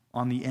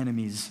on the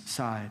enemy's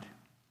side.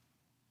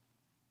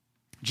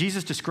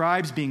 Jesus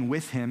describes being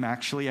with him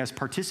actually as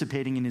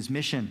participating in his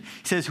mission.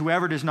 He says,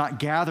 whoever does not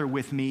gather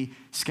with me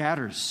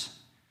scatters.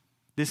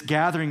 This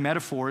gathering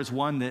metaphor is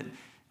one that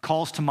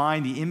calls to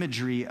mind the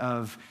imagery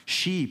of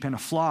sheep and a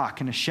flock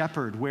and a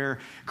shepherd, where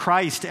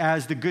Christ,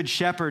 as the good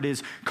shepherd,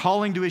 is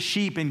calling to his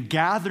sheep and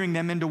gathering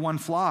them into one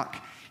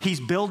flock. He's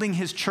building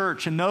his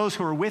church, and those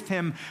who are with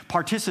him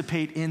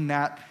participate in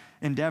that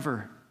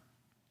endeavor.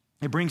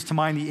 It brings to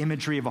mind the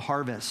imagery of a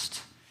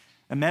harvest,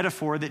 a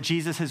metaphor that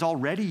Jesus has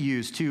already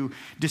used to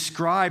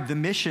describe the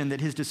mission that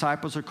his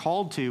disciples are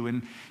called to.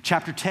 In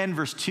chapter 10,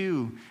 verse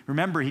 2,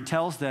 remember, he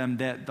tells them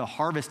that the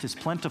harvest is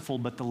plentiful,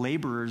 but the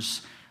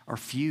laborers are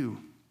few.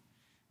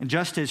 And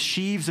just as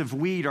sheaves of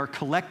wheat are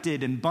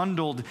collected and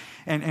bundled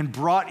and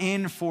brought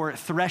in for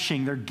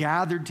threshing, they're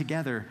gathered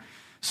together.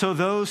 So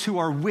those who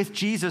are with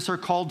Jesus are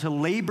called to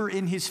labor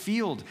in his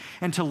field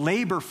and to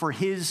labor for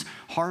his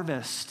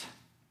harvest.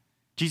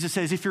 Jesus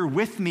says, if you're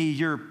with me,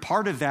 you're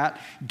part of that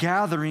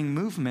gathering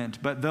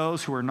movement, but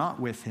those who are not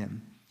with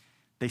him,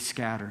 they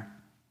scatter.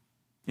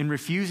 In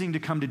refusing to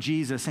come to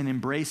Jesus and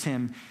embrace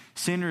him,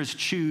 sinners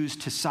choose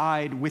to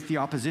side with the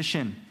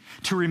opposition,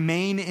 to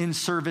remain in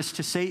service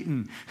to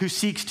Satan, who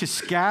seeks to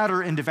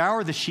scatter and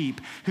devour the sheep,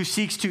 who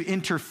seeks to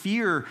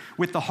interfere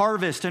with the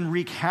harvest and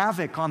wreak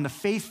havoc on the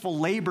faithful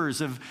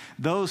labors of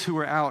those who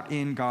are out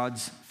in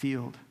God's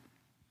field.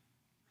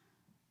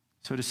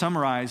 So to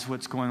summarize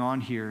what's going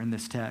on here in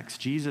this text,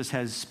 Jesus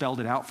has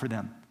spelled it out for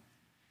them.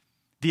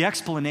 The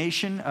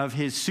explanation of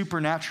his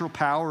supernatural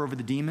power over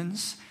the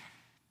demons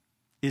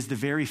is the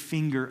very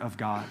finger of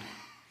God.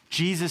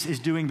 Jesus is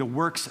doing the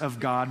works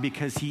of God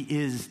because he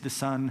is the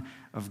Son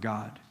of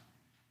God.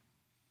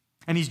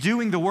 And he's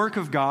doing the work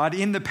of God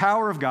in the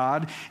power of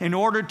God in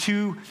order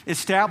to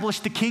establish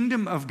the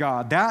kingdom of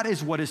God. That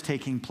is what is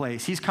taking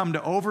place. He's come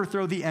to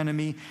overthrow the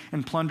enemy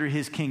and plunder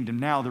his kingdom.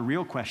 Now, the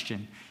real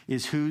question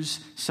is, whose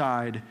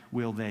side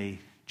will they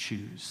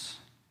choose?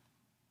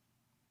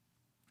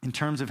 In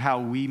terms of how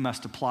we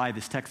must apply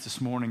this text this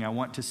morning, I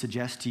want to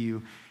suggest to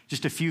you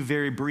just a few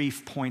very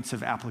brief points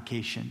of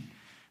application.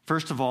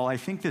 First of all, I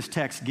think this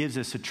text gives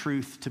us a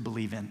truth to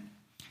believe in.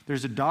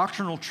 There's a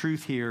doctrinal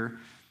truth here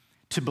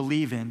to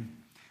believe in,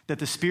 that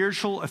the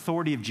spiritual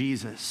authority of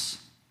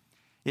Jesus,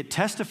 it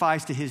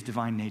testifies to his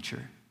divine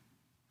nature.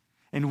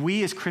 And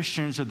we as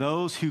Christians are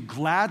those who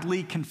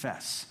gladly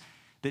confess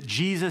that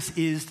Jesus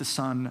is the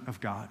Son of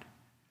God.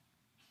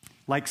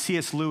 Like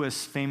C.S.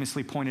 Lewis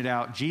famously pointed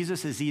out,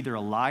 Jesus is either a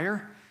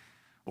liar,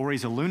 or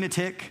he's a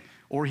lunatic,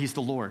 or he's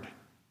the Lord.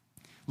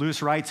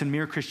 Lewis writes in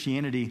Mere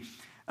Christianity,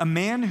 a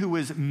man who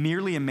was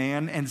merely a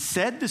man and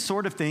said the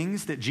sort of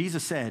things that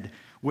Jesus said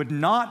would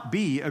not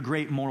be a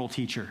great moral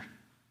teacher.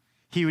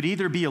 He would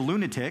either be a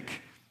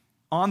lunatic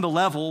on the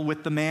level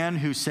with the man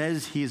who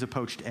says he is a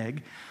poached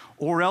egg,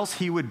 or else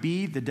he would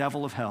be the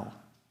devil of hell.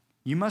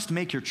 You must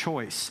make your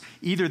choice.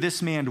 Either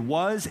this man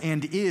was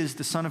and is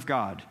the Son of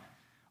God,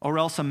 or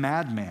else a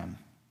madman,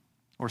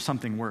 or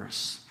something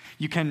worse.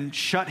 You can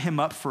shut him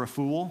up for a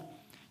fool.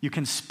 You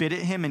can spit at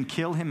him and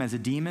kill him as a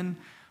demon,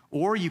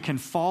 or you can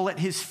fall at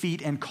his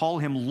feet and call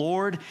him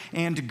Lord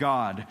and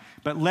God.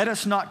 But let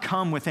us not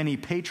come with any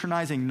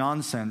patronizing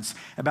nonsense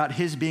about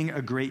his being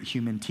a great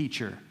human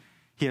teacher.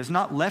 He has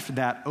not left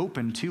that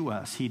open to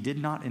us. He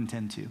did not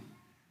intend to.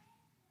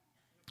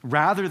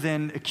 Rather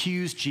than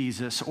accuse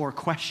Jesus or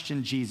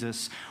question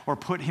Jesus or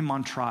put him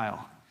on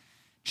trial,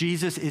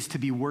 Jesus is to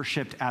be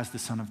worshiped as the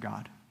Son of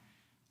God.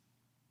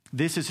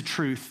 This is a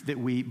truth that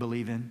we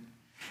believe in.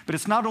 But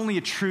it's not only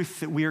a truth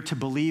that we are to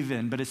believe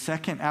in, but a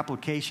second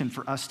application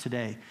for us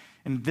today.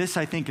 And this,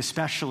 I think,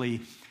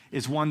 especially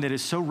is one that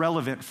is so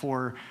relevant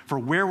for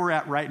where we're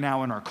at right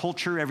now in our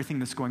culture, everything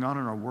that's going on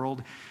in our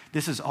world.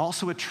 This is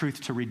also a truth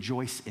to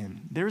rejoice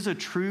in. There's a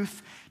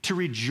truth to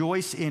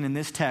rejoice in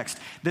this text,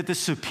 that the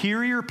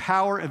superior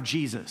power of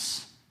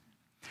Jesus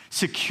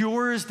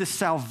secures the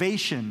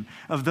salvation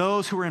of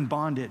those who are in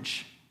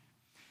bondage,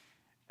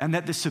 and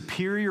that the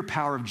superior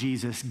power of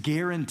Jesus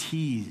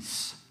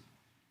guarantees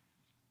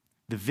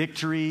the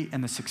victory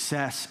and the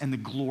success and the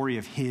glory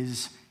of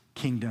his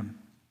kingdom.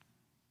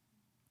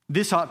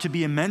 This ought to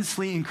be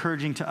immensely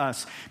encouraging to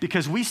us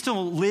because we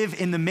still live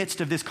in the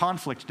midst of this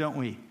conflict, don't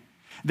we?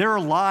 There are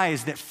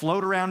lies that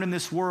float around in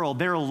this world.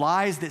 There are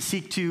lies that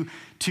seek to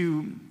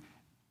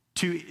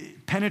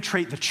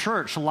penetrate the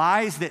church,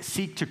 lies that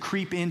seek to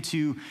creep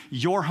into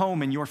your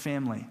home and your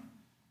family.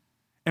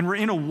 And we're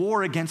in a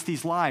war against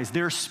these lies.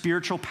 There are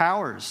spiritual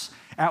powers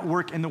at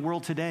work in the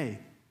world today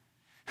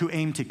who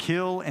aim to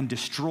kill and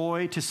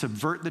destroy, to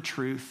subvert the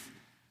truth,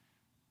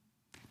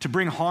 to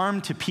bring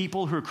harm to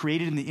people who are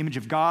created in the image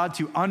of God,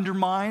 to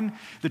undermine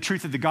the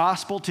truth of the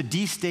gospel, to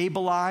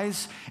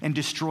destabilize and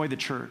destroy the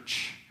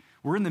church.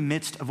 We're in the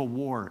midst of a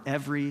war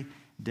every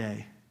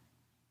day.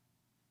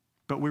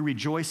 But we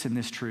rejoice in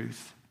this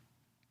truth,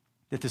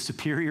 that the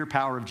superior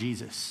power of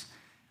Jesus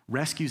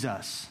rescues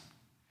us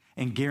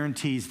and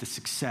guarantees the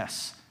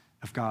success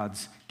of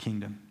God's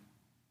kingdom.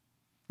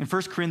 In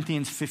 1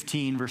 Corinthians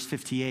 15, verse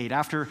 58,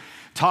 after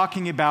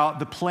talking about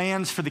the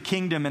plans for the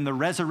kingdom and the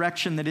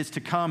resurrection that is to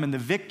come and the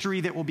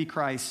victory that will be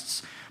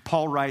Christ's,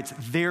 Paul writes,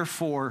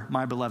 therefore,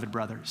 my beloved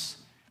brothers,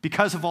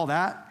 because of all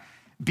that,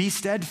 be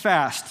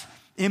steadfast,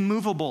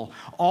 immovable,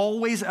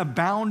 always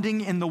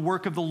abounding in the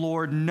work of the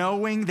Lord,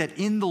 knowing that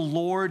in the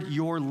Lord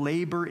your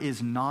labor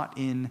is not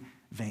in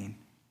vain.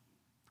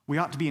 We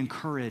ought to be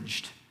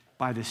encouraged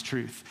by this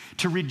truth,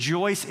 to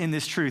rejoice in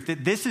this truth,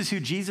 that this is who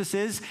Jesus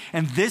is,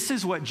 and this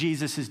is what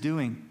Jesus is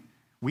doing.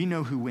 We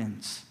know who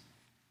wins.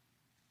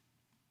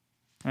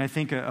 And I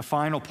think a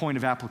final point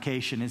of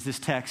application is this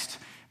text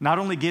not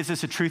only gives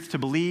us a truth to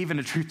believe and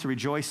a truth to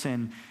rejoice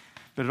in,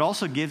 but it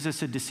also gives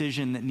us a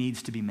decision that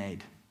needs to be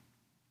made.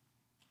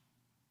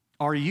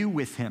 Are you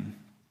with him,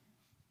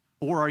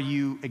 or are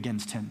you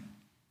against him?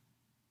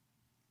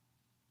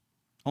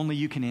 Only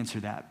you can answer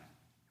that.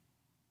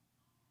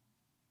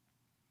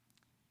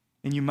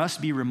 And you must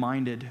be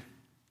reminded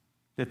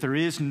that there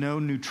is no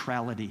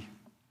neutrality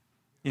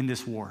in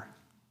this war.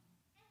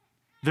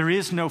 There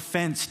is no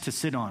fence to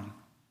sit on.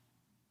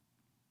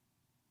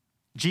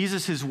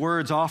 Jesus'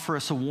 words offer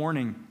us a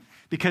warning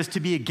because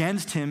to be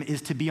against him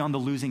is to be on the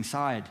losing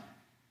side.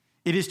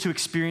 It is to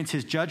experience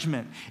his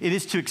judgment. It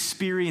is to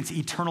experience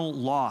eternal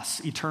loss,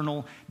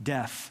 eternal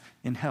death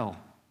in hell.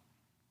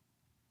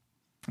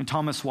 And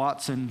Thomas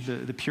Watson,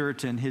 the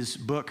Puritan, his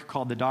book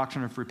called The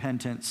Doctrine of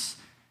Repentance,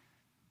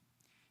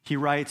 he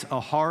writes,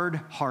 a hard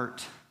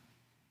heart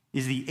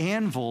is the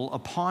anvil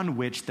upon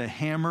which the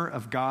hammer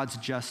of God's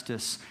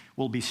justice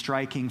will be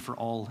striking for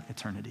all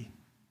eternity.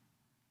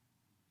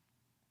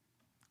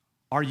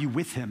 Are you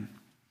with him,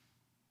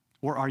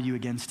 or are you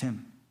against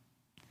him?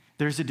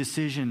 There's a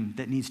decision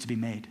that needs to be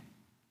made.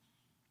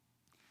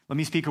 Let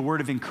me speak a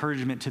word of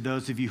encouragement to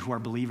those of you who are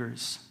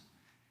believers.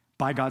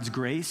 By God's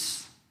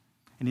grace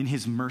and in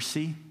his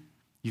mercy,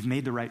 you've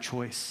made the right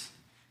choice.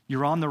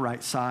 You're on the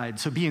right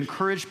side. So be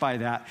encouraged by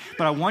that.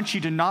 But I want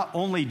you to not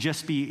only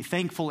just be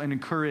thankful and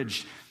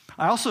encouraged,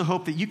 I also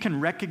hope that you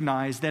can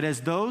recognize that as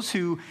those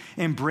who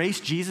embrace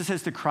Jesus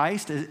as the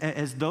Christ,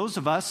 as those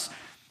of us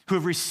who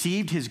have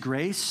received his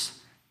grace,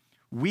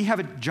 We have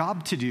a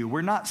job to do.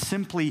 We're not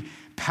simply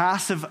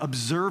passive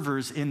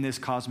observers in this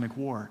cosmic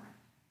war.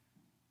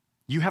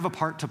 You have a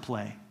part to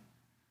play.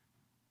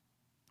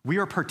 We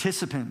are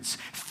participants.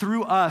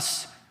 Through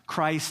us,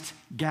 Christ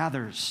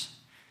gathers.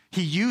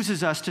 He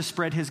uses us to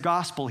spread his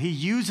gospel. He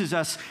uses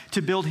us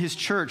to build his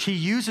church. He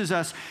uses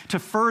us to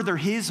further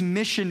his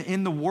mission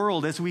in the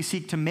world as we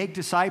seek to make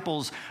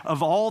disciples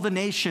of all the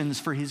nations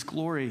for his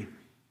glory.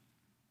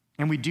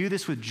 And we do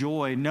this with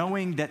joy,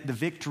 knowing that the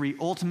victory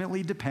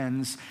ultimately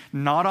depends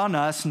not on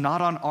us,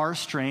 not on our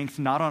strength,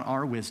 not on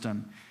our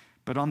wisdom,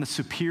 but on the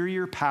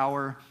superior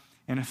power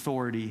and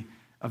authority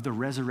of the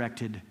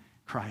resurrected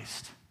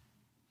Christ.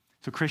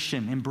 So,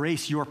 Christian,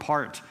 embrace your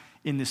part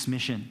in this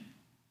mission.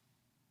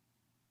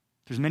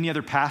 There's many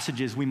other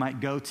passages we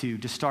might go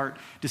to start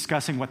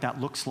discussing what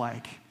that looks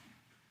like.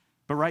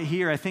 But right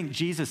here, I think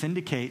Jesus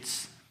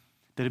indicates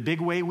that a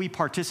big way we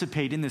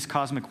participate in this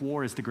cosmic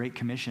war is the Great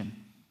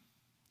Commission.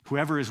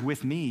 Whoever is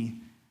with me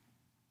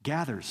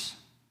gathers.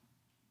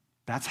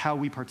 That's how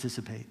we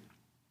participate.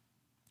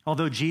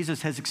 Although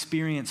Jesus has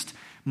experienced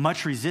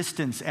much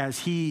resistance as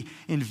he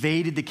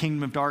invaded the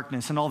kingdom of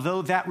darkness, and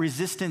although that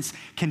resistance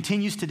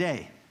continues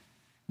today,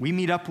 we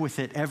meet up with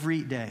it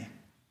every day.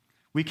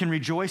 We can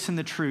rejoice in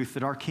the truth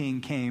that our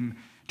King came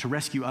to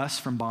rescue us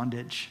from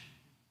bondage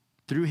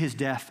through his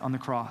death on the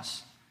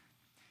cross.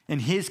 And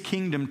his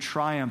kingdom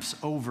triumphs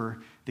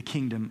over the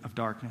kingdom of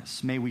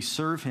darkness. May we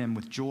serve him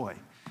with joy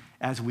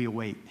as we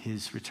await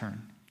his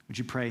return. Would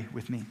you pray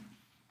with me?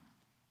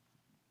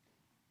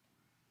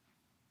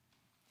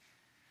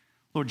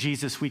 Lord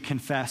Jesus, we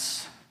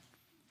confess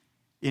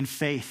in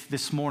faith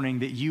this morning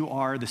that you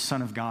are the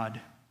Son of God.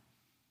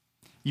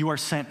 You are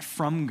sent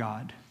from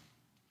God.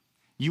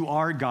 You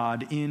are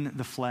God in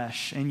the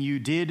flesh, and you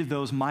did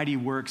those mighty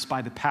works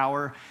by the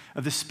power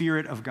of the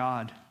Spirit of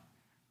God.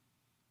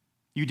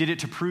 You did it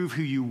to prove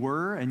who you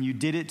were, and you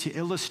did it to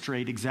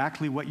illustrate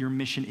exactly what your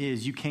mission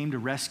is. You came to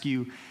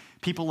rescue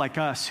people like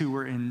us who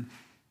were in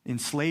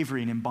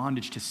slavery and in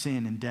bondage to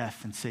sin and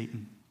death and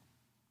Satan.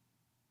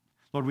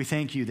 Lord, we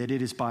thank you that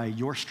it is by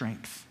your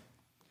strength,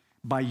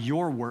 by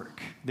your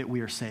work, that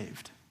we are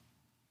saved.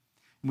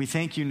 And we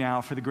thank you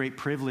now for the great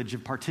privilege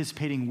of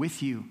participating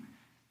with you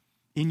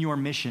in your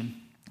mission.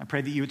 I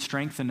pray that you would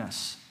strengthen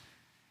us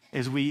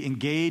as we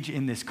engage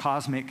in this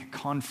cosmic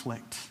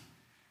conflict,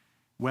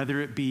 whether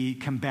it be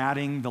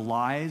combating the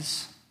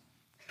lies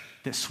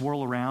that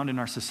swirl around in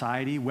our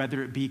society,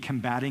 whether it be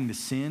combating the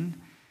sin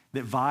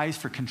that vies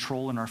for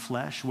control in our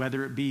flesh,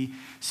 whether it be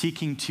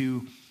seeking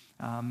to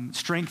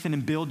strengthen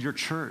and build your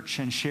church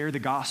and share the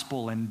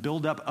gospel and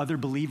build up other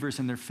believers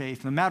in their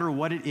faith, no matter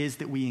what it is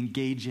that we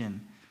engage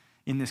in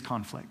this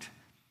conflict.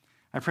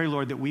 I pray,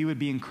 Lord, that we would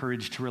be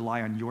encouraged to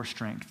rely on your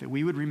strength, that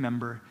we would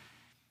remember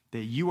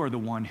that you are the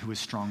one who is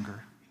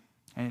stronger.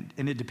 And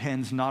it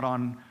depends not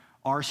on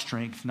our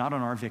strength, not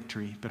on our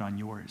victory, but on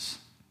yours.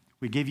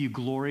 We give you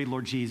glory,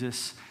 Lord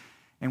Jesus,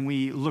 and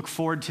we look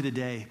forward to the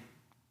day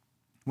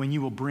when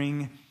you will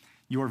bring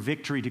your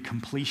victory to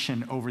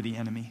completion over the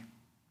enemy,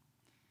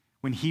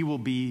 when he will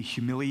be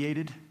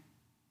humiliated,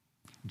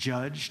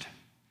 judged,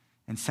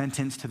 and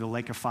sentenced to the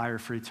lake of fire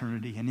for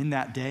eternity. And in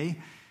that day,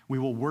 we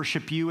will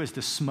worship you as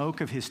the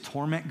smoke of his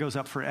torment goes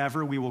up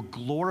forever. We will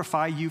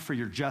glorify you for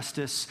your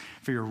justice,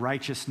 for your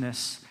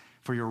righteousness,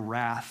 for your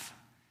wrath.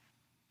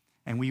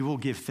 And we will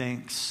give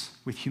thanks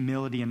with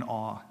humility and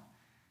awe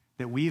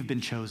that we have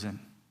been chosen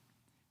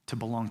to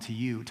belong to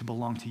you, to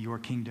belong to your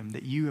kingdom,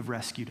 that you have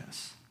rescued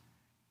us.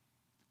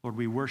 Lord,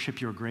 we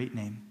worship your great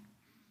name.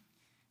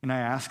 And I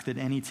ask that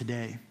any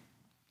today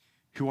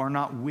who are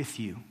not with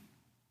you,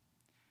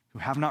 who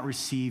have not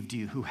received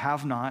you, who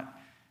have not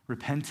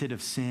repented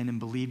of sin and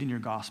believed in your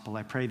gospel,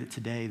 I pray that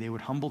today they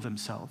would humble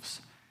themselves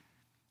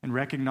and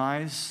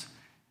recognize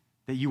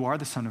that you are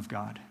the Son of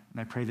God.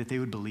 And I pray that they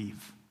would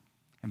believe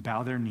and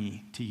bow their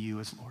knee to you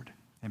as Lord.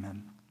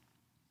 Amen.